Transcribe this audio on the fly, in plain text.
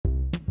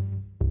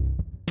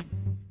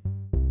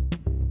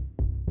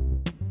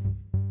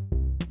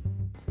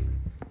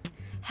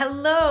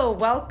Hello,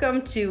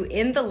 welcome to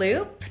In the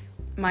Loop.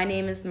 My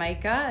name is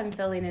Micah. I'm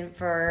filling in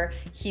for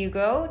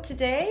Hugo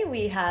today.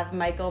 We have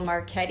Michael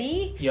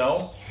Marchetti.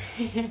 Yo.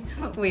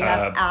 We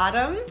have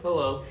Adam.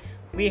 Hello.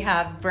 We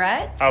have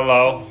Brett.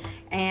 Hello.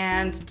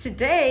 And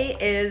today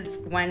is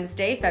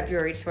Wednesday,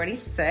 February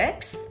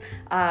 26th.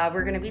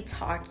 We're going to be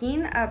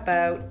talking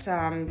about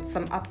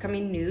some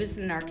upcoming news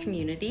in our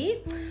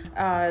community,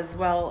 as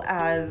well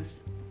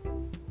as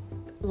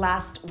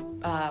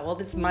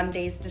this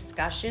Monday's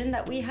discussion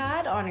that we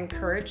had on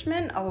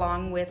encouragement,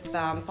 along with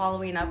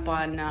following up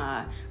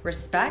on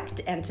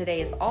respect. And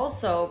today is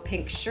also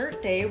Pink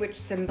Shirt Day, which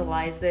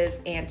symbolizes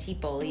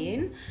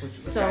anti-bullying.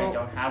 Which I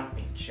don't have a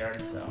pink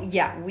shirt, so.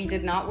 Yeah, we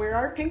did not wear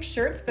our pink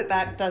shirts, but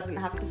that doesn't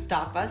have to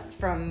stop us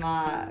from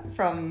our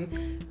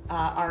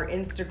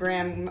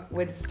Instagram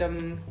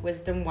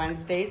Wisdom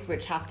Wednesdays,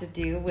 which have to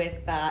do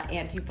with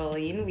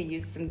anti-bullying. We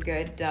use some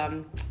good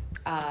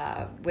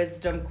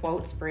wisdom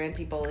quotes for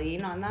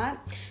anti-bullying on that,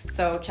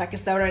 so check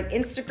us out on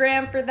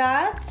Instagram for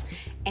that.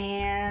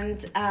 And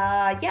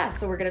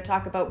so we're going to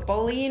talk about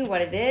bullying,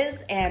 what it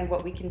is and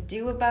what we can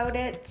do about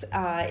it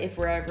if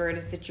we're ever in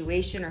a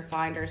situation or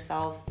find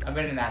ourselves. I've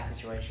been in that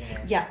situation.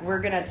 Yeah, we're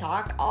going to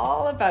talk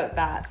all about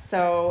that.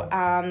 So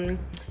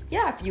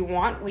if you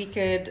want, we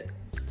could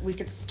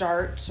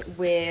start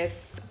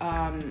with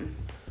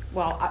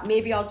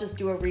maybe I'll just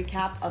do a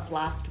recap of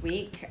last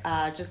week,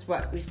 just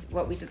what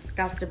we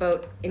discussed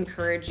about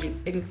encouraging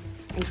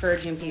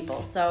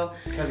people. So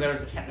because there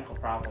was a technical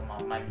problem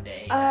on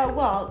Monday. There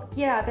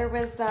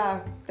was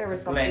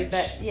something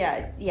glitch.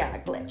 a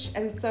glitch.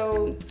 And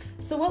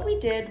so what we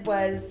did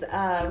was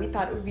we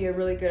thought it would be a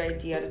really good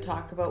idea to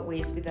talk about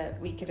ways that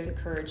we could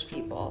encourage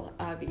people,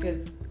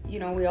 because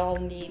we all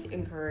need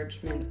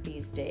encouragement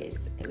these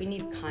days. We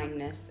need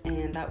kindness,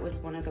 and that was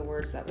one of the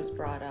words that was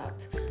brought up.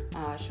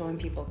 Showing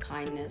people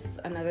kindness.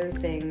 Another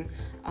thing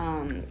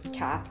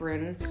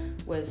Catherine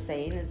was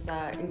saying is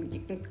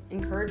you can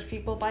encourage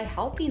people by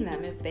helping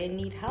them if they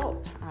need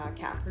help.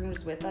 Catherine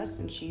was with us,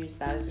 and she used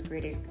that as a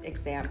great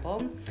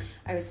example.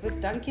 I was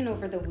with Duncan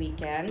over the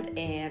weekend,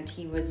 and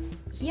he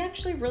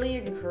actually really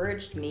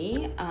encouraged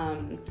me.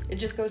 It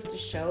just goes to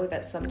show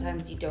that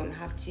sometimes you don't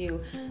have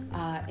to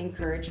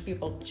encourage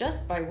people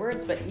just by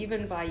words, but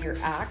even by your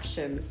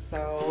actions.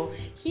 So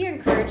he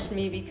encouraged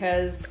me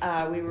because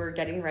we were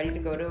getting ready to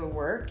go to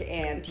work,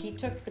 and he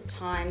took the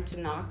time to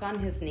knock on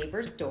his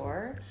neighbor's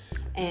door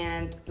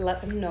and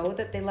let them know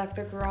that they left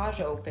their garage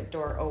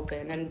door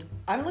open. And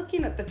I'm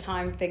looking at the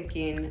time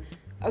thinking,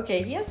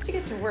 okay, he has to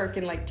get to work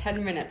in like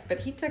 10 minutes, but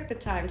he took the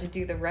time to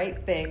do the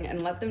right thing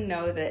and let them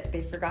know that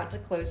they forgot to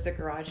close the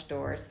garage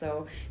door.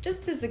 So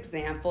just his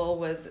example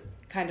was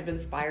kind of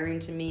inspiring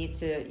to me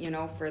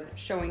for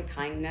showing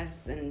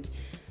kindness. And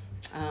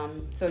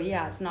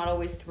it's not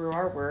always through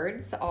our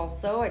words.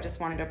 Also, I just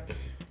wanted to...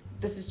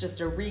 This is just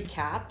a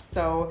recap.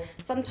 So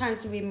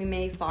sometimes we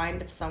may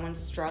find if someone's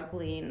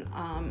struggling,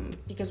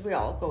 because we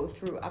all go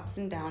through ups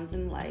and downs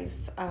in life,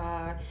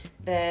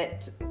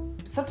 that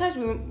sometimes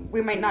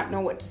we might not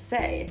know what to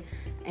say.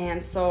 And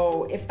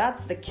so if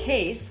that's the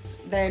case,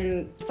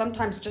 then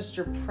sometimes just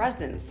your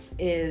presence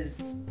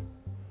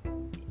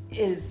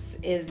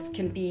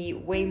can be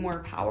way more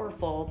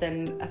powerful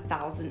than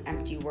 1,000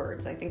 empty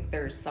words. I think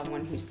there's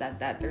someone who said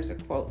that. There's a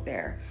quote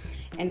there.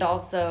 And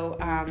also,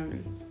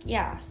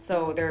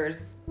 so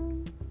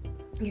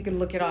you can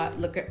look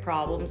at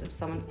problems if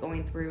someone's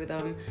going through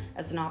them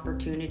as an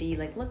opportunity.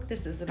 Like, look,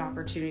 this is an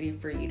opportunity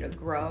for you to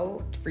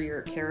grow, for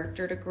your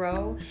character to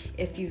grow.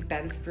 If you've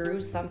been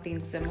through something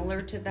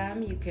similar to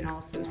them, you can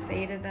also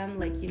say to them,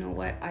 like, you know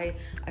what,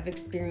 I've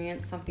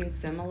experienced something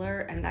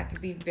similar, and that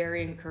could be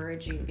very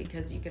encouraging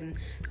because you can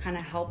kind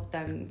of help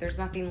them. There's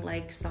nothing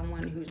like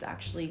someone who's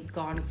actually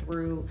gone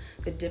through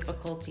the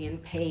difficulty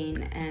and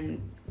pain,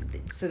 and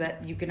so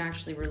that you can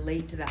actually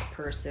relate to that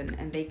person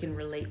and they can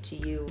relate to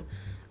you.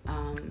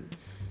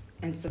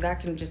 And so that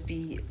can just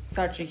be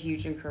such a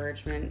huge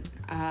encouragement.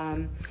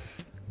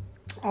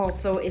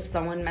 Also, if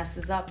someone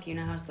messes up,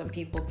 how some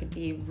people could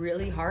be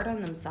really hard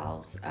on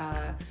themselves.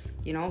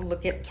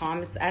 Look at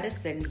Thomas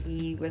Edison.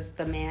 He was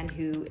the man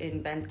who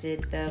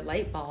invented the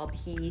light bulb.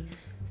 He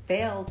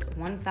failed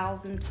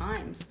 1,000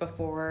 times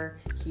before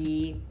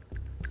he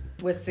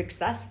was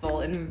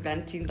successful in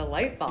inventing the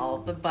light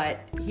bulb,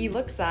 but he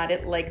looks at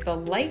it like the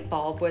light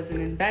bulb was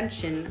an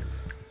invention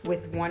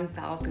with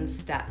 1,000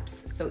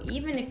 steps. So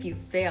even if you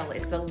fail,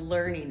 it's a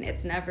learning.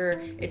 It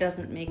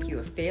doesn't make you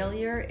a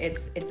failure.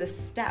 It's a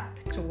step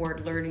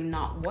toward learning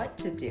not what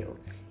to do.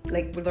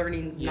 Like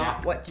learning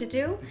not what to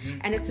do.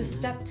 And it's a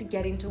step to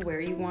getting to where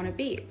you want to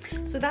be.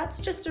 So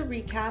that's just a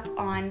recap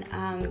on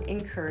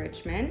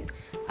encouragement.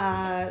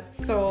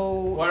 So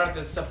what are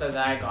the stuff that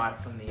I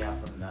got from the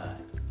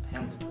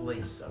Hamilton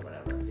Police or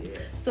whatever?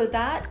 So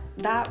that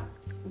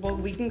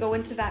we can go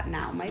into that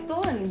now,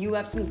 Michael, and you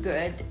have some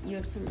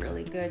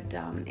really good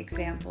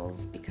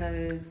examples,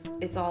 because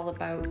it's all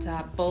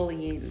about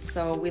bullying.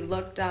 So we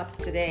looked up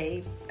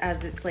today,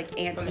 as it's like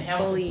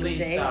anti-bullying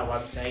day.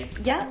 Website.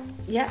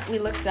 Yeah, we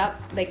looked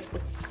up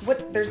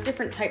there's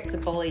different types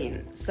of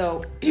bullying.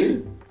 So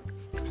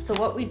So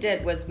what we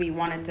did was we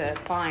wanted to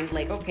find,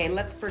 like, okay,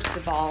 let's first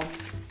of all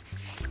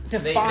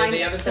define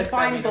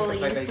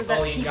bullying, like so that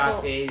bullying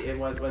people. it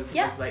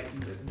was like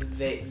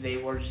they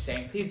were just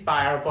saying, please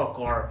buy our book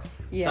or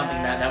Yeah.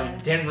 something that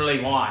we didn't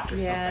really want or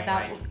Yeah,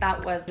 something.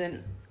 that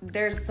wasn't.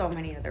 There's so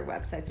many other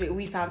websites.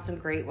 We found some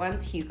great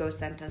ones. Hugo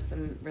sent us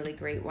some really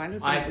great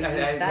ones. I and we looked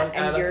used that.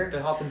 And at the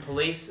Hamilton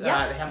Police, the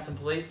Hamilton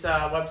Police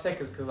website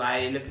because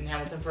I lived in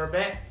Hamilton for a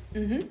bit.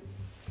 Mm-hmm.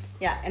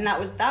 Yeah, and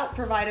that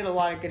provided a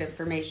lot of good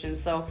information.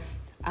 So,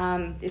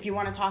 if you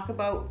want to talk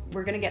about,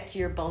 we're going to get to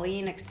your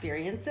bullying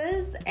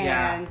experiences,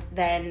 and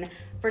then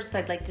first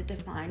I'd like to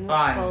define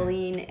what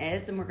bullying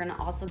is, and we're going to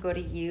also go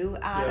to you,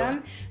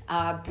 Adam.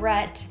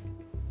 Brett,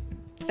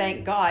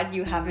 thank God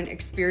you haven't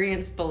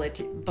experienced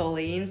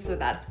bullying, so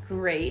that's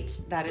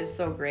great. That is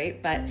so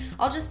great. But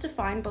I'll just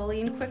define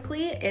bullying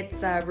quickly.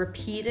 It's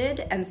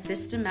repeated and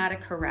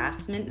systematic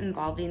harassment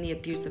involving the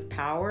abuse of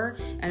power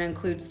and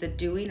includes the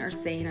doing or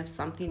saying of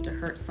something to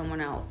hurt someone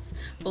else.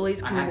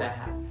 Bullies can that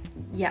happen.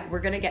 Yeah, we're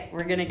gonna get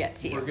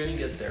to you. We're gonna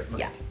get there, Mike.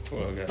 Yeah.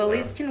 Okay.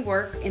 Bullies can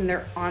work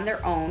on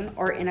their own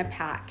or in a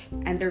pack,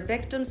 and their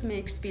victims may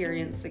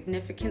experience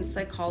significant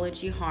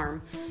psychological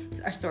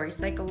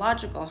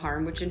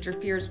harm, which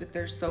interferes with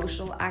their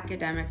social,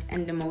 academic,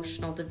 and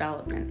emotional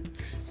development.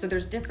 So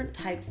there's different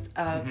types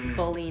of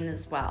bullying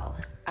as well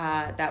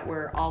that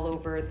were all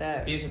over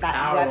that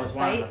website. Was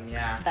one of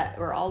them, that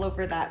were all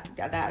over that.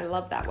 I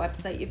love that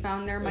website you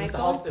found there,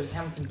 Michael. It was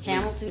Hamilton Police.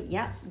 Hamilton,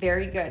 yeah,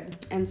 very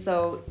good. And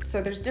so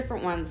there's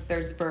different ones.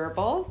 There's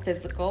verbal,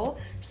 physical,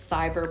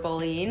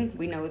 cyberbullying.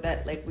 We know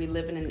that, like, we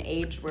live in an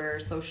age where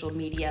social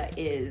media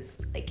is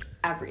like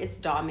it's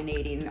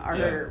dominating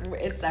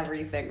it's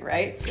everything,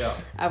 right? Yeah.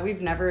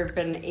 We've never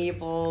been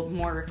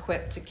more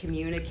equipped to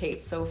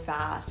communicate so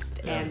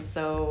fast, and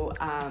so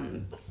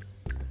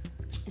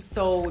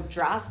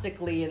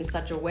drastically in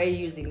such a way,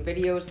 using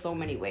videos so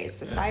many ways.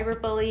 So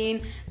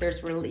cyberbullying,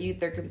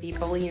 there can be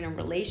bullying in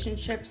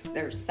relationships,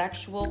 there's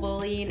sexual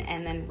bullying,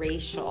 and then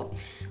racial.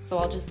 So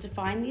I'll just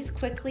define these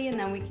quickly, and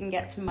then we can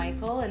get to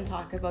Michael and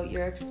talk about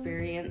your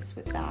experience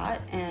with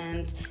that,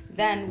 and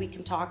then we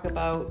can talk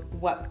about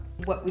what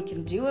we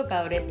can do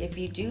about it if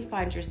you do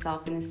find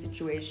yourself in a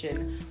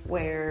situation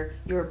where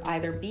you're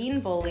either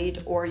being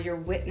bullied or you're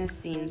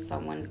witnessing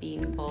someone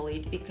being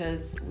bullied,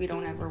 because we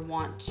don't ever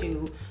want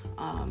to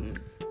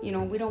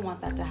we don't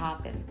want that to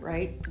happen,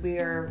 right?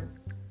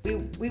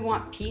 We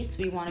want peace.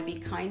 We want to be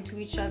kind to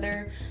each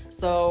other.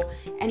 So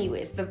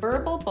anyways, the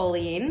verbal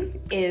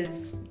bullying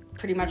is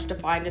pretty much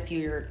defined if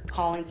you're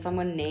calling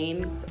someone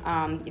names,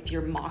 if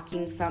you're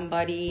mocking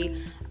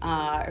somebody,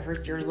 or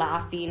if you're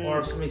laughing. Or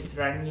if somebody's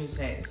threatening you,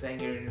 saying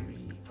you're going to be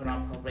put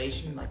on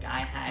probation, like I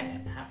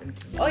had happened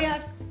to me. Oh yeah,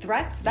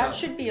 threats. That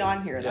should be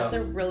on here. That's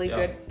a really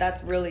good.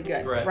 That's really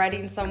good. Threats.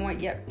 Threatening someone.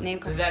 Yep. Name.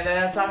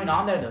 That's not even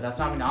on there though. That's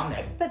not even on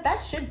there. But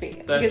that should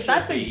be, That because should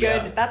that's be, a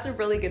good. yeah. That's a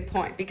really good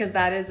point, because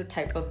that is a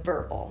type of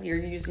verbal. You're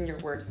using your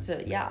words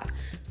to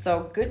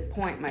So good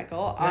point,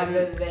 Michael.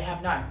 They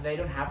have not. They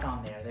don't have it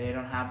on there. They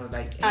don't have it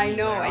like. I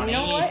know, and you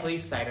know any what?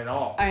 police site at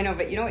all. I know,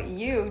 but you know what?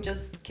 You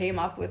just came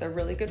up with a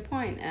really good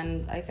point,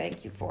 and I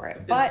thank you for it.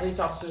 If But police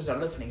officers are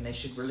listening, they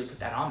should really put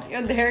that on there.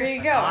 yeah, there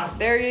you go. Honestly.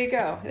 There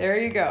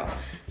you go.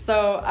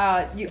 So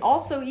you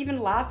also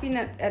even laughing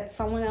at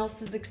someone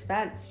else's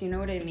expense. You know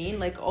what I mean?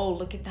 Like, oh,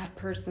 look at that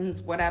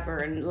person's whatever,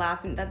 and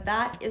laughing.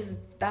 That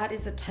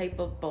is a type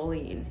of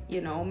bullying.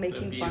 You know,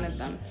 making fun of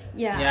them.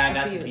 Yeah,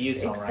 that's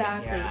abuse, all right,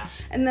 exactly. yeah.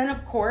 And then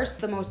of course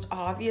the most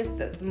obvious,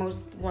 the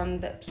most one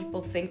that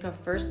people think of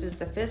first is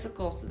the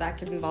physical. So that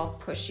could involve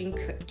pushing,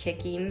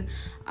 kicking,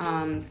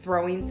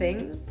 throwing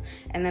things,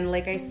 and then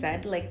like I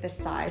said, like the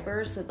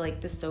cyber, so like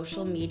the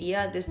social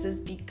media. This has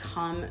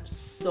become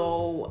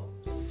so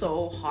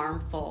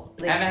harmful.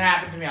 Like, And that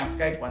happened to me on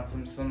Skype once.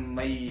 Some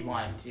lady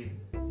wanted to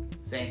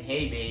saying,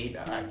 "Hey babe,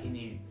 can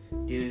you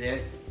do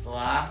this?"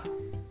 Blah.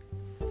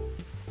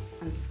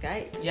 on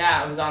Skype.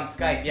 Yeah, it was on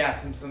Skype. Yeah,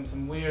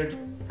 some weird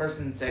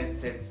person said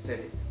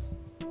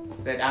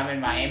I'm in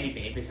Miami,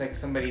 babe. It's like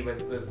somebody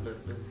was.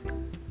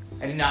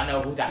 I did not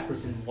know who that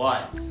person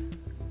was.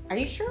 Are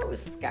you sure it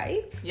was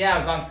Skype? Yeah, it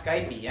was on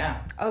Skype.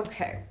 Yeah.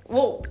 Okay.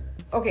 Well,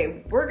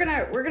 okay. We're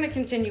gonna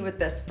continue with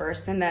this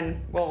first, and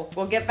then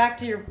we'll get back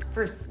to your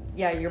first.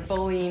 Yeah, your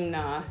bullying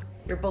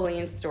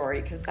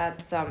story, because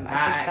that's I think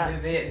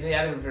that's the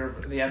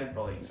other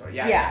bullying story.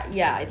 Yeah.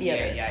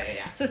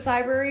 So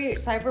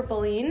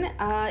cyberbullying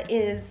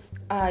is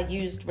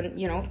used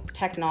when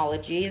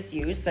technology is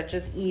used, such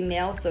as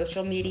email,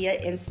 social media,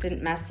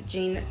 instant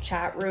messaging,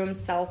 chat rooms,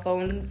 cell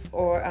phones,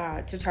 or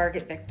to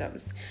target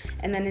victims.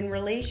 And then in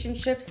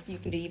relationships, you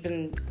can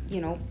even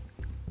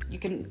you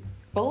can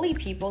bully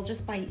people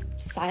just by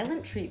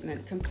silent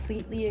treatment,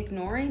 completely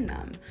ignoring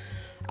them.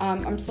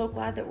 I'm so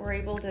glad that we're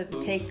able to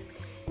take.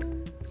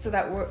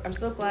 I'm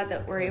so glad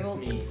that we're able.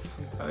 That's me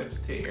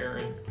sometimes to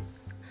Erin.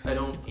 I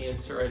don't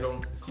answer. I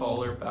don't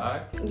call her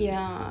back.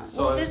 Yeah.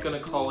 So I was gonna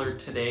call her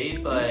today,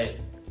 but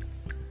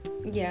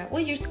yeah.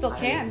 Well, you still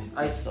can.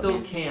 I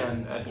still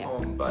can at Yeah.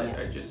 home, but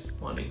Yeah. I just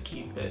want to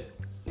keep it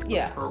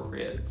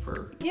appropriate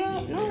for Yeah,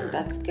 being no, there.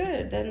 that's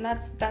good. Then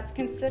that's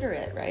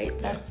considerate, right?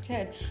 That's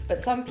good. But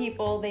some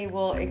people they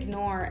will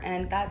ignore,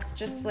 and that's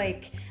just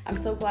like, I'm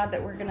so glad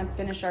that we're gonna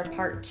finish our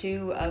part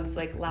 2 of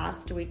like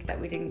last week that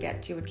we didn't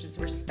get to, which is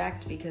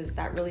respect, because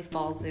that really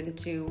falls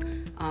into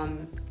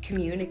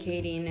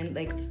communicating and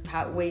like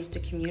ways to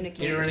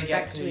communicate You already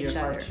get respect to to your each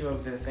part other. 2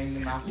 of the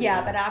thing last week.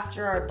 Yeah, but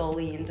after our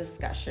bullying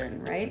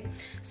discussion, right?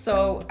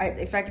 So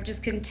if I could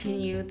just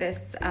continue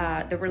this,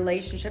 the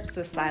relationships,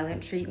 so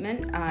silent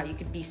treatment, you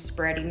could be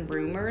spreading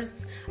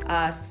rumors.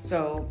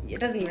 So it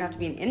doesn't even have to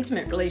be an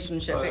intimate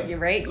relationship, right?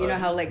 Right. You know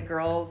how like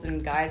girls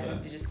and guys Yeah.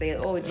 just say,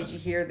 oh, did you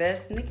hear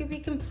this? And they could be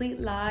complete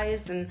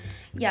lies. And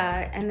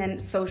and then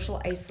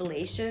social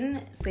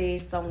isolation. Say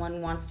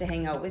someone wants to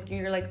hang out with you,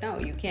 you're like, no,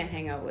 you can't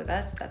hang out with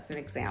us. That's an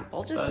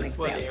example, just an That's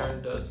example. what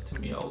Erin does to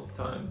me all the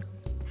time.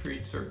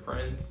 Treats her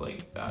friends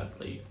like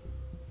badly,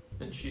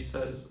 and she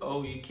says,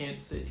 "Oh, you can't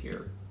sit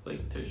here,"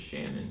 like to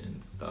Shannon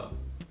and stuff.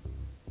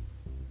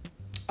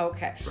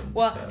 Okay. From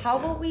Well, stuff, how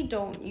yeah. about we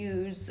don't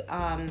use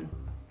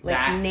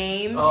That-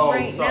 names Oh,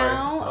 right sorry.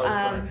 now? Oh,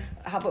 sorry.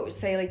 How about we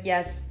say like,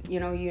 yes, you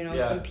know Yeah.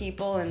 some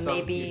people, and Some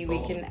maybe we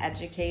people. can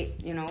educate,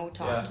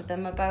 talk Yeah. to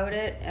them about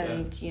it,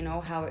 and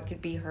how it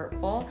could be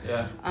hurtful.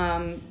 Yeah.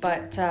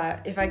 But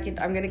if I could,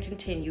 I'm going to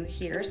continue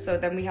here. So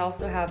then we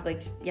also have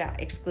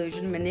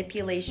exclusion,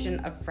 manipulation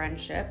of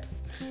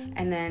friendships,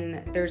 and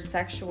then there's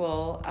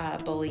sexual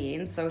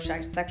bullying, so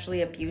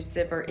sexually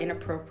abusive or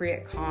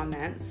inappropriate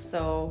comments.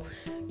 So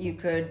you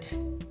could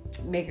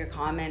make a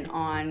comment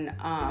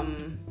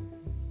on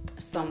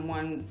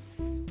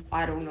someone's,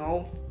 I don't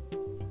know,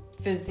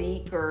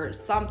 physique or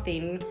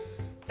something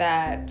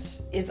that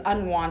is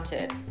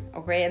unwanted,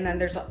 okay? And then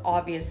there's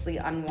obviously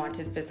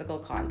unwanted physical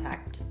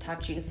contact,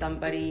 touching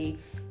somebody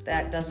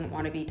that doesn't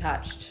want to be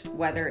touched,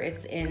 whether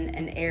it's in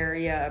an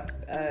area,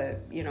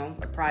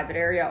 a private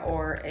area,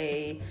 or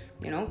you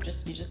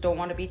just don't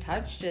want to be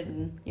touched,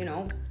 and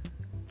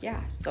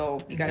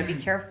so you got to be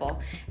careful.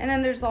 And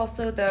then there's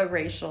also the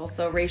racial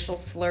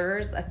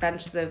slurs,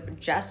 offensive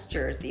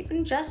gestures,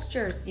 even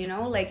gestures,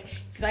 like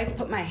if I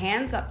put my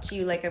hands up to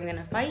you like I'm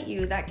gonna fight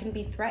you, that can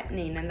be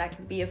threatening, and that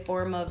can be a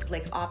form of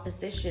like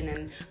opposition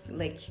and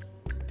like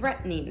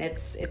threatening.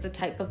 It's a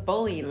type of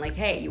bullying, like,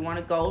 hey, you want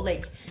to go,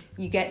 like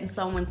you get in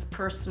someone's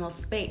personal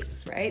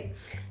space, right?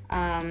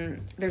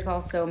 There's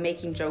also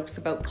making jokes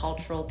about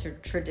cultural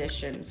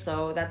tradition,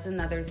 so that's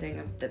another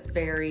thing that's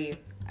very,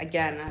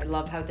 again, I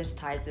love how this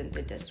ties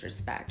into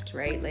disrespect,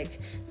 right? Like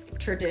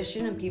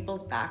tradition and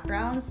people's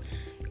backgrounds.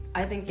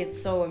 I think it's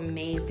so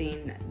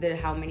amazing that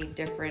how many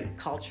different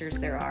cultures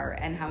there are,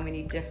 and how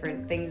many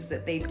different things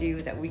that they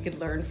do that we could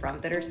learn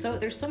from, that are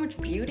there's so much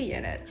beauty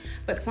in it.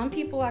 But some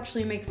people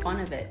actually make fun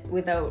of it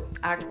without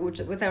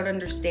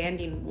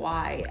understanding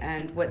why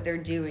and what they're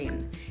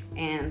doing.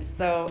 And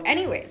so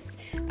anyways,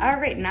 all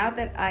right, now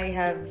that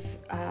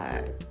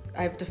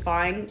I've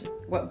defined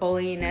what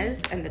bullying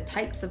is and the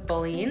types of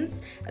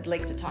bullyings, I'd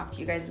like to talk to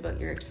you guys about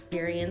your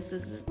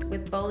experiences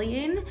with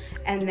bullying,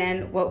 and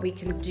then what we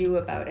can do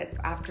about it.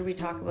 After we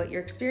talk about your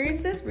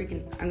experiences,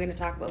 I'm going to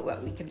talk about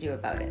what we can do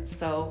about it.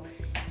 So,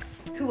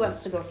 who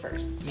wants to go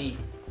first? Me.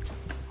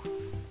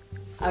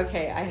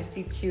 Okay, I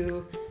see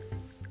two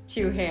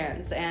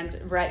hands.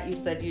 And Brett, you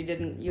said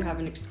you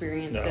haven't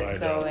experienced No, it, I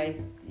so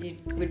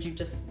don't. would you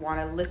just want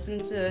to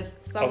listen to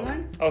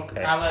someone?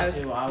 Okay. I'll let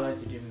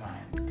you do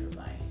mine, because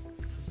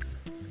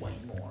it's way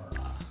more.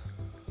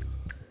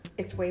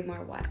 It's way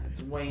more what?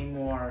 It's way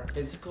more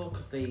physical,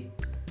 because they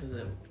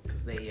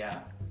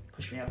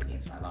push me up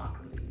against my locker.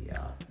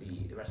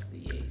 The rest of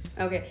the A's.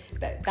 Okay,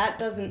 that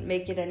doesn't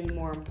make it any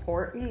more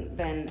important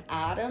than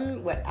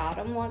what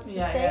Adam wants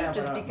to say,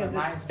 just but, because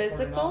mine's it's important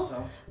physical.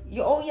 also.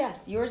 Oh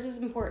yes, yours is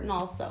important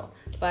also,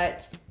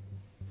 but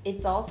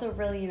it's also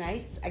really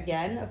nice.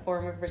 Again, a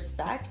form of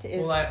respect is.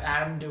 We'll let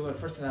Adam do it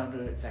first, and I'll do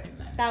it second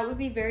then. That would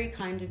be very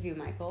kind of you,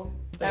 Michael.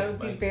 That Thanks,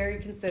 would be Mike. very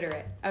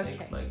considerate. Okay.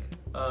 Thanks, Mike.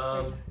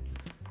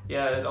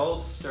 Yeah, it all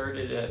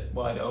started at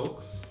White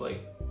Oaks.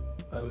 Like,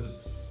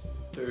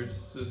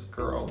 there's this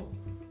girl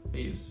I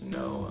used to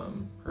know.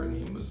 Her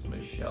name was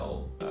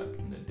Michelle back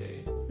in the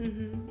day.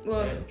 Mm-hmm.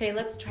 Well, And- okay,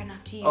 let's try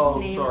not to use Oh,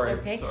 names, sorry,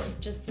 okay? sorry.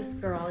 Just this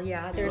girl,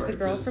 yeah. There's Sorry, a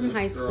girl just from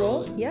this high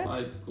girl school. in Yeah.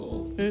 High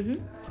school.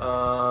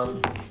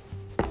 Mm-hmm.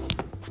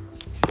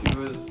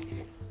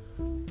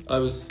 I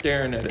was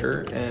staring at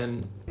her,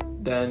 and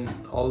then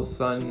all of a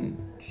sudden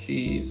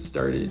she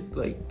started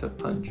like to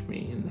punch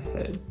me in the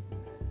head.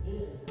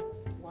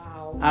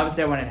 Wow. I was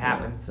there when it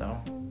happened, so.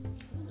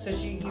 So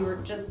you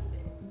were just.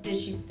 Did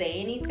she say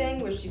anything?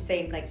 Was she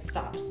saying like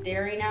stop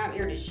staring at me,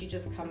 or did she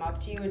just come up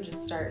to you and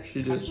just start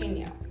She just punching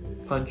you?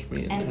 Punched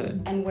me in the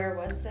head And where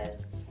was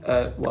this?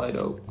 at White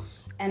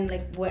Oaks And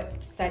like what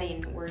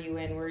setting were you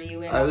in? Were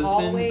you in I a was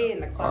hallway, in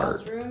the art.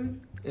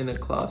 classroom? in a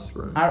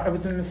classroom. It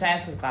was in the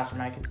sciences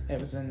classroom. It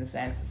was in the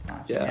sciences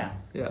classroom.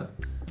 Yeah.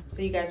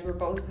 So you guys were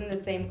both in the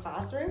same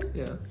classroom?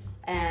 Yeah.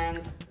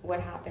 And what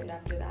happened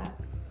after that?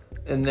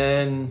 And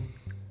then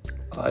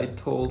I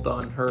told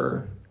on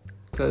her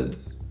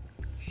because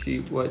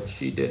what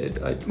she did.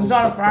 I told It was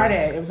on a the Friday.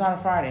 friends. It was on a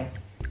Friday.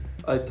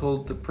 I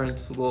told the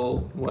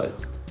principal what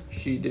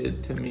she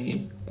did to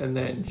me, and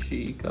then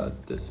she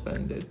got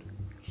suspended.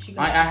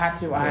 I had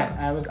to. Yeah.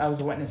 I was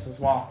a witness as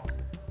well.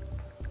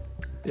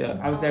 Yeah.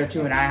 I was there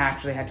too, and I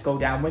actually had to go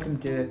down with him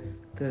to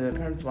the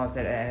principal. I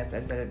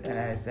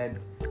said,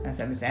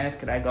 Miss Annis,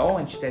 could I go?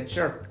 And she said,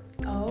 sure.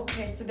 Oh,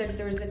 okay. So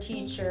there was a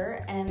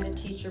teacher, and the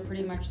teacher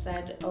pretty much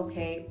said,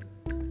 okay,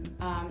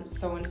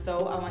 so and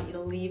so, I want you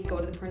to leave, go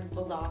to the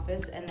principal's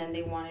office, and then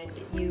they wanted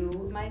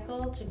you,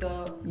 Michael, to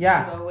go.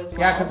 Yeah. To go as well.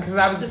 Yeah, because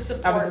I was a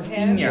support him.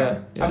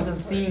 senior. Yeah. I was a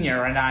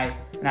senior, and I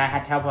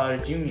had to help out a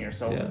junior.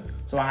 So Yeah.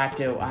 so I had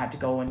to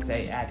go and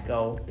say I had to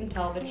go. And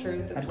tell the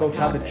truth. I had to go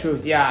tell the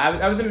truth. Yeah,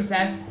 I was in Miss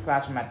Annis'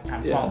 classroom at the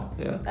time as Yeah. well.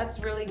 Yeah. That's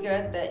really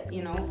good that,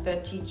 the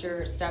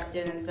teacher stepped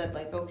in and said,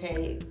 like,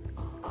 okay,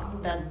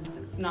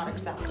 it's not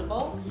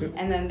acceptable.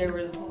 And then there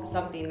was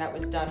something that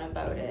was done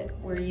about it.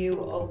 Were you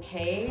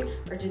okay?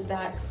 Or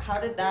how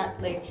did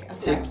that, like,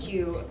 affect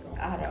you,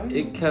 Adam?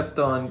 It kept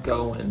on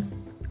going.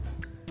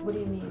 What do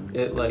you mean?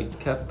 It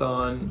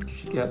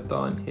she kept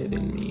on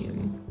hitting me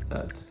and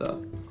that stuff.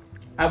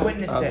 I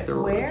witnessed it.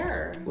 Afterwards.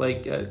 Where?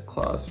 Like at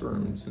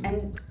classrooms.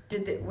 And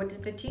what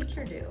did the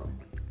teacher do?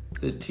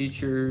 The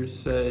teacher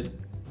said,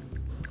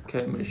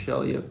 okay,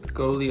 Michelle, you have to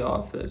go to the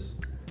office,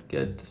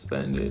 get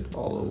suspended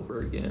all over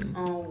again.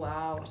 Oh,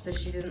 wow. So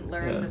she didn't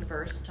learn Yeah. the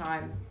first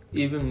time.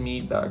 Even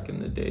me back in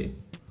the day.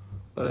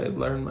 But I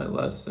learned my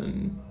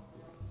lesson.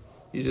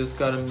 You just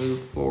gotta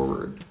move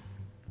forward.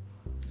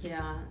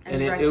 Yeah.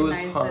 And it recognize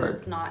was that hard.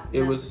 it's not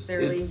It was-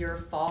 necessarily it's- your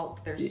fault.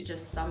 There's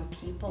just some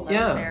people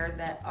Yeah. out there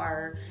that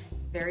are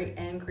very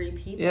angry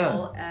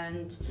people, Yeah.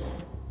 and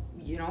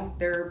you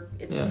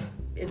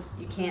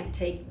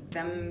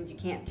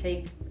can't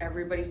take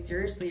everybody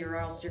seriously, or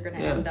else you're gonna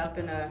Yeah. end up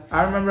in a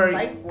I remember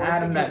psych ward,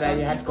 Adam because that some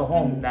you had to go people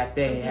home can- that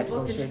day. some You had to people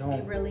go can straight just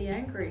home. be really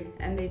angry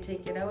and they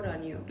take it out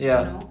on you.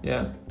 Yeah,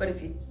 yeah. But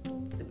if you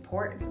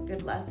support, it's a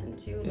good lesson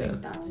too, Yeah.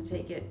 like not to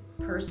take it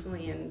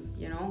personally, and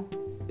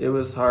It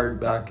was hard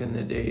back in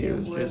the day. It It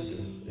was would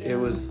just, be, it yeah.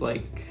 was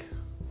like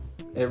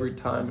every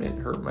time it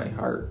hurt my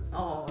heart.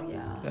 oh yeah.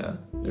 Yeah.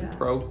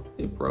 Yeah.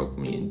 It broke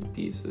me into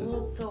pieces.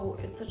 Well,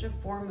 it's such a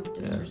form of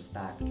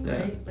disrespect, Yeah.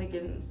 right? Like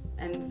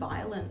and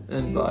violence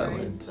And too,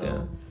 violence, right?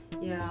 So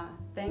yeah,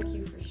 thank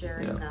you for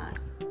sharing Yeah. that.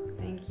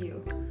 Thank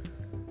you.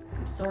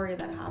 I'm sorry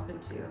that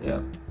happened to you. Yeah.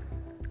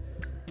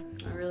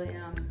 I really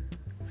am.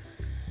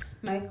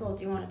 Michael,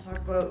 do you want to talk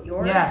about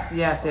your Yes, I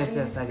do.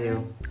 experience?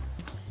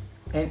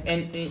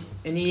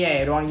 And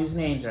EA, I don't want to use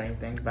names or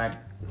anything, but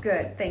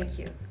Good, thank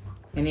you.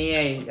 an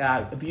EA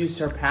abused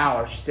her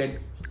power. She said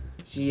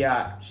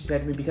to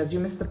me, because you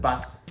missed the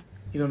bus,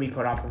 you're gonna be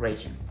put on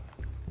probation.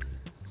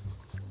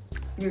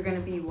 You're gonna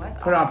be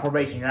what? Put on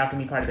probation. You're not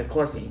gonna be part of the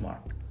course anymore.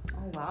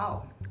 Oh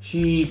wow.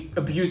 She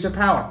abused her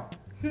power.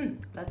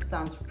 That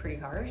sounds pretty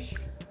harsh.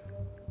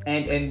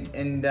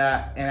 And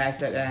I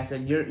said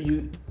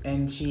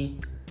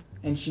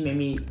she made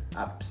me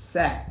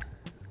upset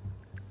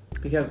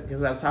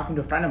because I was talking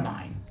to a friend of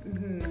mine,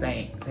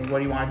 saying what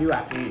do you want to do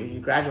after you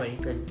graduate? He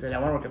said I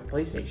want to work at the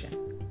police station.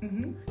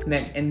 And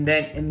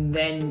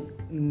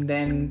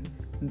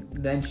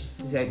then she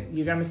said,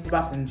 you're gonna miss the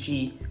bus, and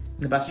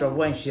the bus drove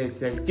away, and she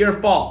said, it's your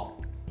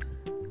fault.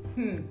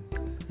 And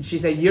she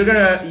said, you're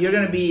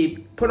gonna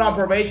be put on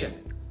probation.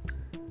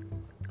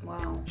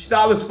 Wow. She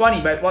thought it was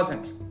funny, but it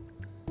wasn't.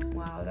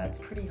 Wow, that's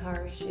pretty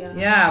harsh. Yeah.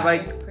 Yeah,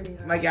 like- that's pretty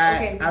harsh. like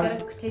okay, we I was-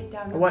 gotta take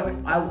down the When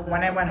voice I level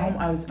went then, home,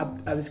 okay?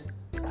 I was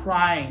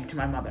crying to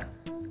my mother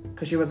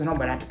because she wasn't home,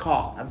 but I had to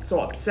call. I was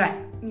so upset.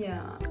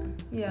 Yeah.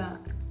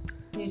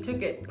 You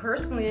took it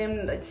personally,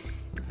 and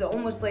it's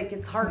almost like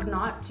it's hard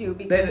not to,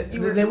 They because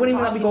you were wouldn't just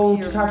even let me talking go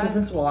to to your talk to the friend.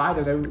 principal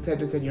either.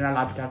 They said you're not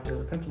allowed to talk to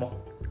the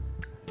principal.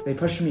 They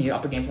pushed me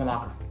up against my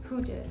locker.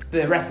 Who did?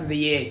 The rest of the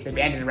EAs, they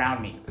banded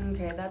around me.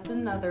 Okay, that's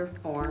another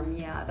form.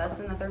 Yeah, that's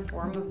another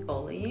form of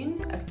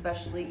bullying,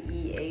 especially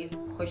EAs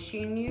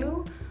pushing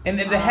you. And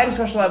the head of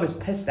special ed was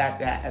pissed at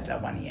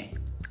that one EA.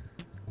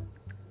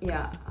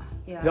 Yeah.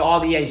 All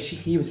the EAs,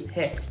 he was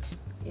pissed.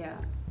 Yeah.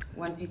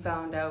 Once he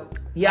found out.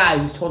 Yeah,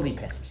 he was totally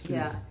pissed.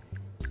 Yeah.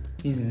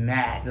 He's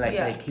mad. Like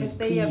he because was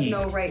they peeved.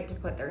 have no right to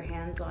put their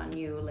hands on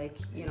you, like,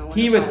 in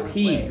He a was violent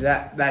peeved way.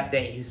 that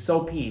day. He was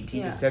so peeved.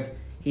 He just said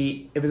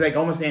it was like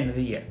almost the end of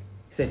the year.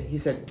 He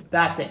said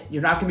that's it.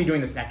 You're not gonna be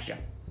doing this next year.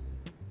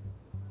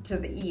 To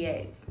the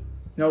EAs.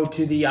 No,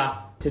 to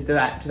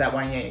that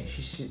one EA.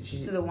 She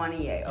To the one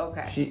EA.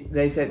 Okay.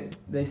 they said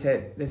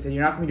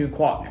you're not gonna be doing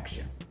co-op next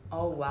year.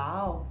 Oh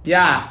wow.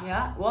 Yeah.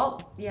 Yeah.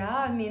 Well, yeah.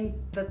 I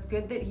mean, that's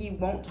good that he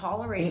won't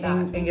tolerate that.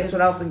 And guess because-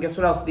 what else? And guess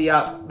what else?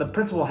 The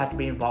principal had to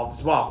be involved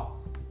as well.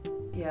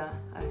 Yeah.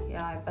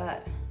 I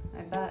bet.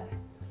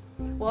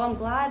 Well, I'm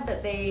glad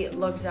that they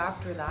looked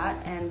after that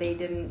and they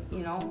didn't,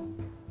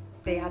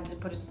 they had to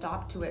put a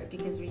stop to it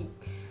because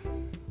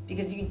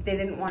because they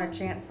didn't want to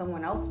chance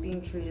someone else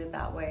being treated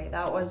that way.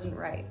 That wasn't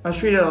right. I was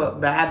treated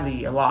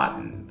badly a lot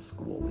in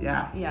school.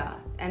 Yeah. Yeah,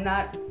 and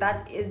that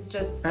is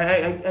just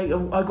I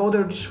go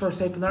there just for a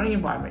safe learning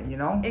environment, you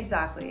know.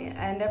 exactly,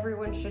 and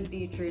everyone should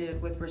be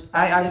treated with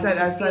respect. I and said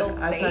to I feel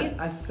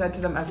said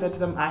to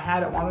them I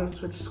had wanted to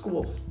switch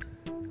schools.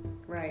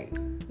 Right.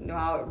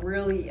 Wow, it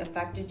really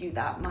affected you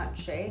that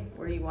much, eh?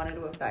 Where you wanted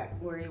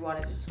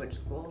to switch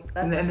schools.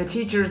 That's And the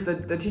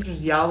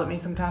teachers yelled at me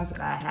sometimes,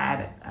 and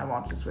I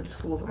wanted to switch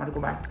schools. I wanted to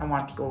go back. I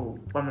wanted to go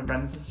where my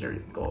brother and sister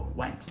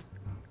went.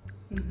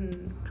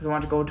 Because I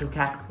wanted to go to a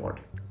Catholic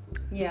board.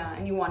 yeah,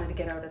 and you wanted to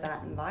get out of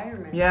that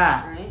environment.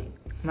 Yeah. Right.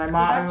 My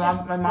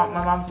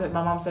mom said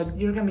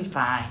you're gonna be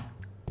fine.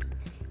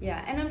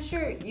 Yeah, and I'm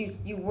sure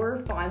you were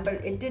fine,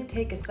 but it did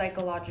take a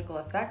psychological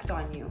effect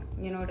on you.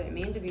 You know what I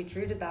mean? To be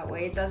treated that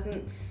way, it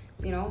doesn't.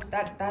 You know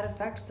that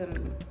affects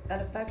them.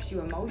 That affects you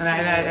emotionally.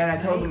 And I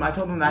told right?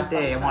 them that And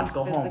day I want to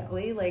go home.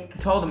 physically, like I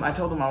told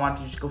them I want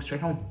to just go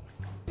straight home.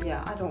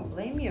 yeah, I don't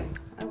blame you.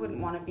 I wouldn't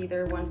want to be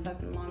there 1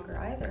 second longer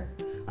either.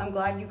 I'm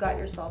glad you got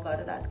yourself out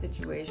of that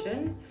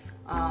situation.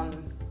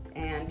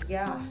 And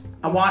yeah,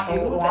 I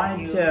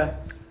wanted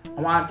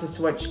to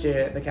switch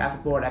to the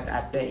Catholic board at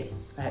that day.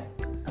 I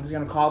was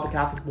gonna call the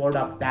Catholic board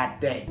up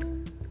that day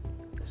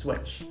to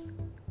switch.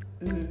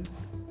 It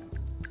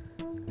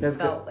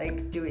felt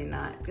like doing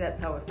that. That's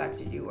how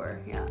affected you were.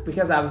 Yeah.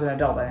 Because I was an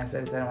adult, and I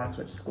said I want to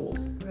switch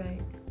schools. Right.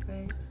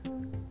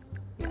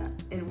 Yeah,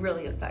 it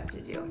really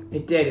affected you.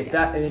 It did.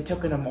 It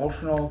took an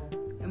emotional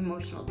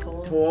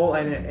toll,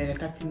 and it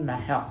affected my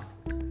health.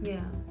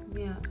 Yeah.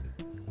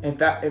 It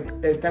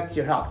affects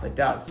your health. It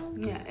does.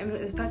 Yeah,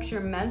 it affects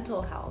your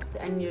mental health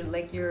and your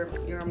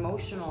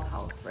emotional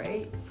health,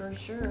 right? For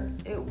sure,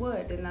 it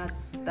would, and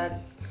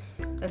that's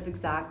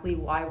exactly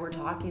why we're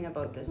talking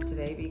about this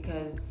today,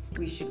 because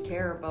we should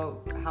care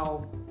about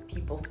how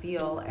people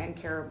feel and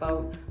care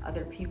about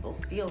other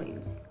people's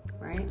feelings,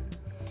 right?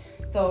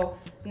 So,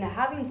 now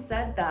having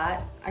said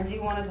that, I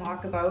do want to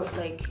talk about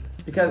what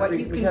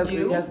you can do. Because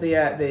it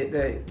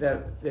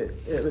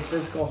was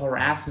physical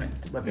harassment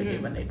what they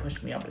did when they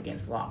pushed me up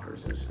against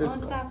lockers. It was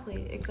physical.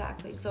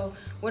 Exactly. So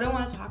what I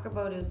want to talk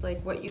about is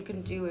what you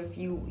can do if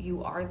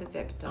you are the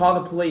victim.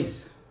 Call the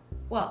police.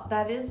 Well,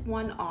 that is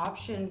one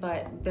option,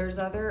 but there's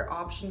other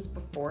options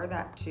before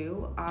that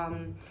too.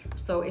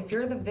 So if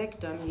you're the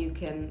victim, you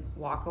can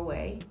walk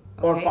away.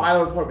 Okay? Or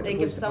file a report with the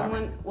police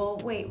department.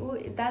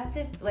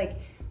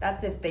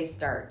 That's if they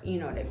start, you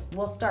know what I mean?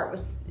 We'll start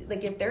with,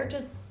 if they're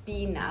just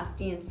being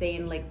nasty and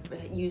saying,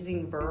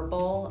 using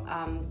verbal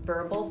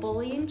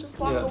bullying, just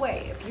walk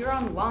away. If you're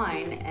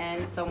online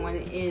and someone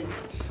is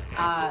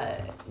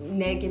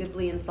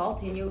negatively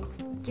insulting you,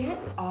 get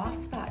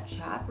off that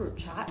chat room.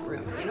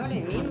 You know what I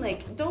mean?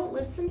 Don't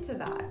listen to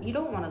that. You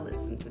don't want to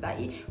listen to that.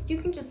 You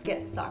can just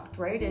get sucked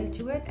right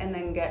into it and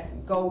then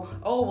go,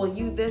 oh, well,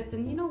 you this,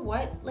 and you know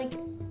what?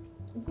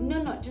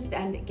 No, just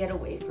end it. Get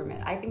away from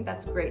it. I think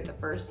that's great. The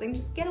first thing,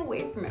 just get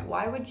away from it.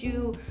 Why would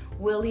you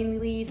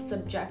willingly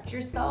subject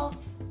yourself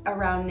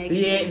around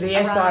negativity? The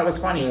AS thought it was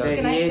funny.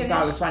 The AS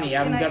thought it was funny.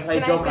 I'm going to play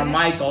a joke on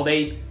Michael.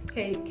 Okay,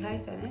 can I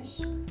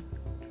finish?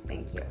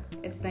 Thank you.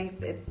 It's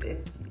nice.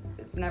 It's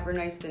never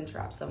nice to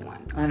interrupt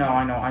someone. I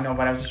know,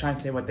 but I was just trying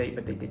to say what they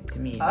did to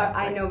me.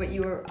 I know, but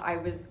you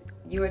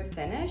had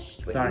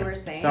finished what you were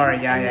saying.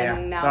 Sorry,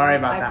 yeah. Sorry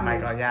about that,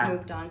 Michael. Yeah.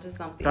 Moved on to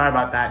something. Sorry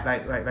else. about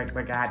that.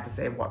 Like I had to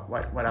say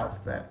what else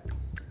that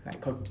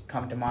could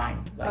come to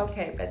mind.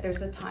 Okay, but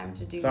there's a time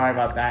to do. Sorry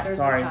about that.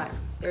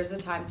 There's a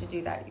time to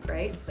do that,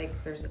 right?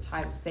 There's a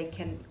time to say,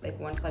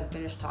 once I'm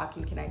finished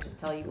talking, can I just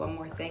tell you one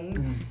more thing?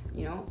 Mm-hmm.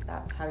 You know,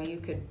 that's how you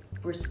could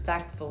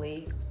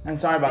respectfully. I'm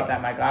sorry about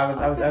that, Michael. I was.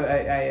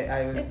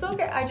 It's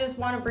okay. I just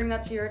want to bring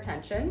that to your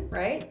attention,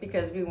 right?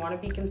 Because we want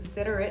to be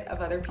considerate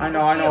of other people's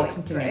I know.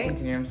 feelings,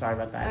 Continue. I'm sorry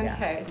about that.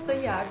 Okay. So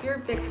if you're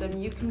a victim,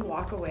 you can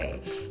walk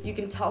away. You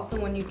can tell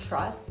someone you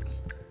trust.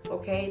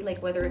 Okay,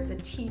 whether it's a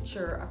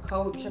teacher, a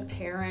coach, a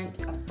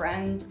parent, a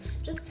friend,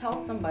 just tell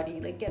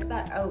somebody. Get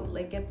that out.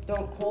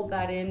 Don't hold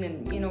that in,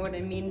 and you know what I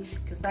mean,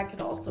 because that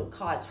could also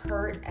cause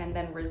hurt and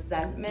then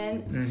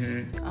resentment.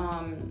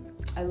 Mm-hmm.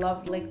 I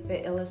love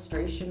the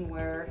illustration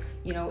where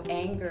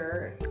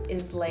anger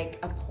is like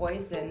a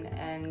poison,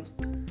 and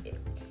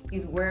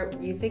you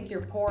think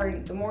you're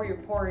pouring. The more you're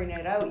pouring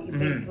it out, you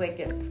think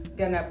it's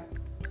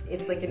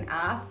like an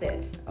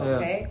acid.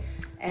 Okay. Yeah.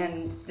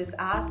 And this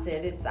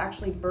acid, it's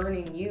actually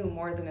burning you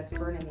more than it's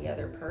burning the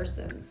other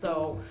person.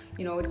 So,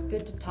 it's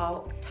good to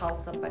tell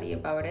somebody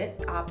about it.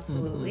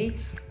 Absolutely.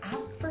 Mm-hmm.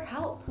 Ask for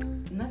help.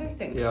 Another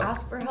thing,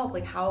 ask for help.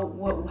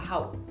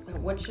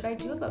 What should I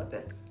do about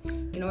this?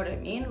 You know what I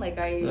mean?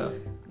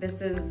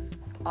 This is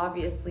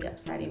obviously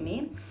upsetting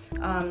me.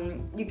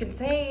 You can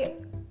say,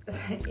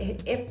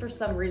 if for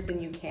some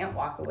reason you can't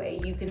walk away,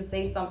 you can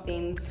say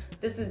something.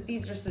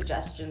 These are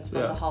suggestions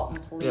from the Halton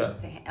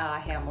Police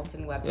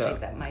Hamilton website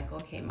that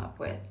Michael came up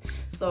with.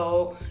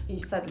 So they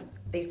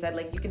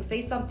said you can say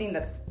something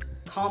that's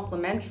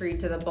complimentary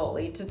to the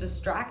bully to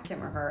distract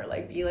him or her. I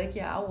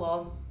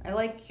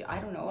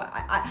don't know.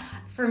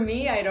 For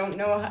me, I don't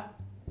know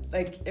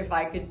like if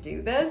I could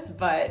do this,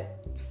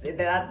 but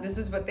this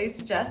is what they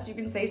suggest. You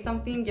can say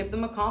something, give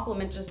them a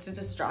compliment just to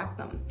distract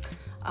them.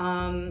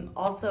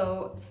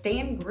 Also, stay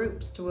in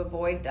groups to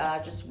avoid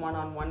just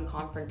one-on-one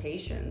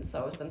confrontation.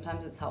 So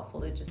sometimes it's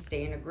helpful to just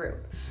stay in a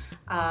group.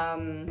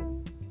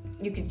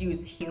 You could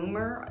use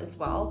humor as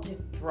well to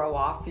throw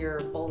off your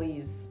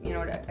bullies,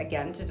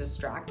 to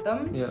distract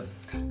them. Yeah.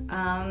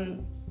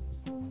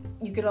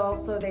 You could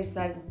also, they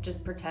said,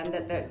 just pretend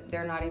that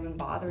they're not even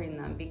bothering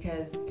them,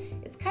 because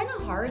it's kind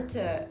of hard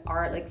to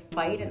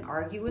fight and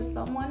argue with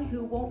someone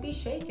who won't be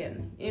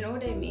shaken. You know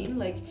what I mean?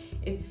 Like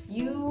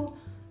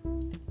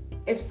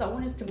if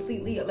someone is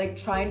completely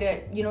trying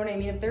to,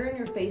 if they're in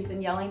your face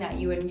and yelling at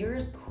you and you're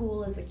as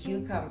cool as a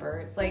cucumber,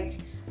 it's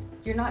like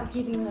you're not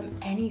giving them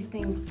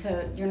anything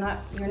you're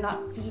not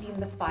feeding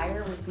the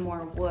fire with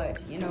more wood.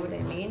 You know what I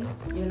mean?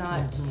 You're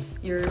not,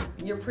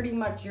 you're pretty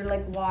much, you're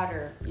like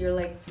water.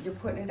 You're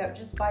putting it out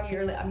just by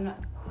your,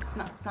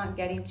 it's not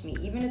getting to me.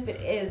 Even if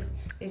it is,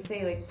 they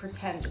say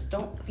pretend, just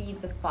don't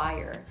feed the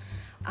fire.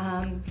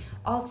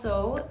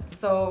 Also,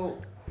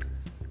 so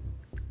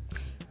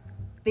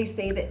they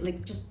say that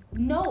just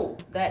know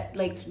that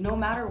no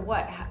matter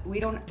what,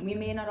 we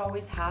may not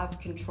always have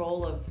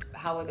control of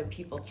how other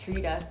people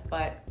treat us,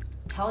 but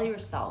tell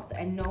yourself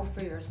and know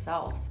for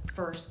yourself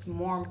first,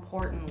 more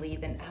importantly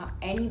than how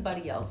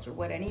anybody else or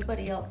what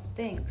anybody else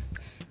thinks,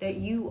 that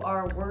you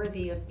are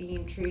worthy of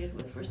being treated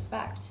with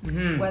respect,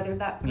 whether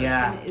that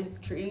person is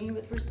treating you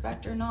with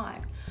respect or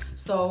not.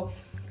 So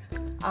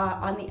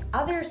on the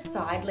other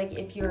side,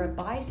 if you're a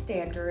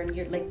bystander and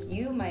you're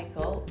you,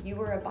 Michael, you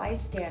were a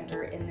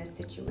bystander in this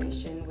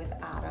situation with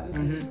Adam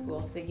in the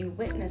school, so you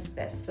witnessed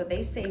this. So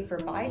they say for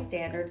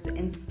bystanders,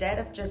 instead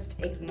of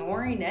just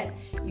ignoring it,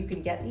 you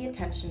can get the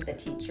attention of the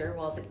teacher.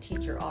 Well, the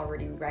teacher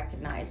already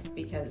recognized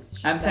because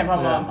she And said, same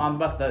problem on the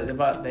bus.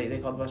 They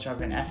called the bus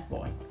driver an F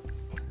boy.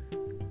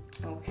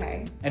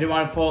 okay. I didn't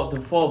want the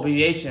full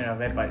abbreviation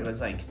of it, but it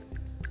was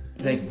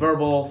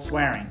verbal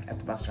swearing at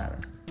the bus driver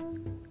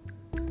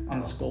on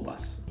the school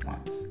bus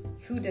once.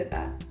 Who did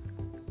that?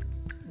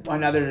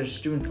 Another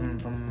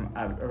student from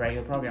a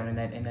regular program, and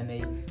then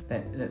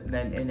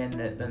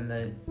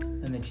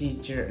the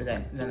teacher,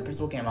 then the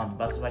principal came on the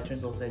bus. The vice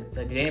principal said,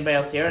 "Did anybody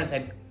else hear?" And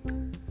said,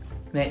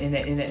 and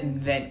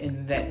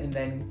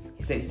then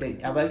he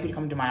said, "I'd like you to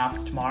come to my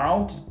office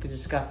tomorrow to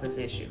discuss this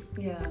issue."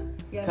 Yeah.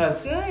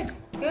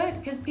 Good,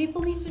 because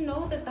people need to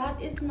know that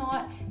is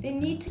not, they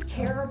need to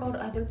care about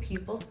other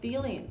people's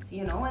feelings,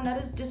 and that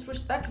is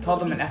disrespectful.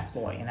 Called him an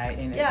F-boy,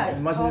 and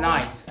it wasn't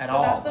nice at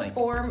all. So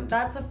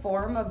that's a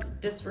form of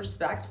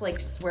disrespect,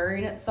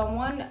 swearing at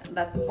someone.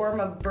 That's a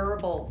form of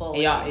verbal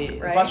bullying. Yeah,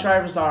 right? Bus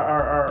drivers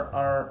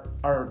are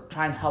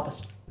trying to help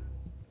us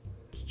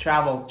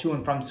travel to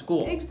and from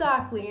school.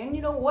 Exactly, and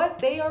you know what?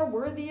 They are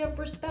worthy of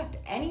respect.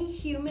 Any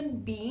human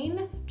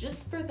being,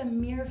 just for the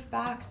mere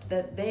fact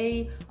that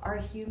they are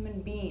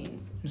human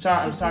beings.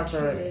 I'm sorry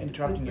for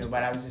interrupting you,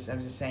 but I was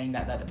just saying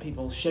that the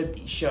people should.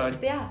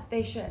 Yeah,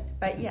 they should.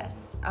 But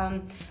yes,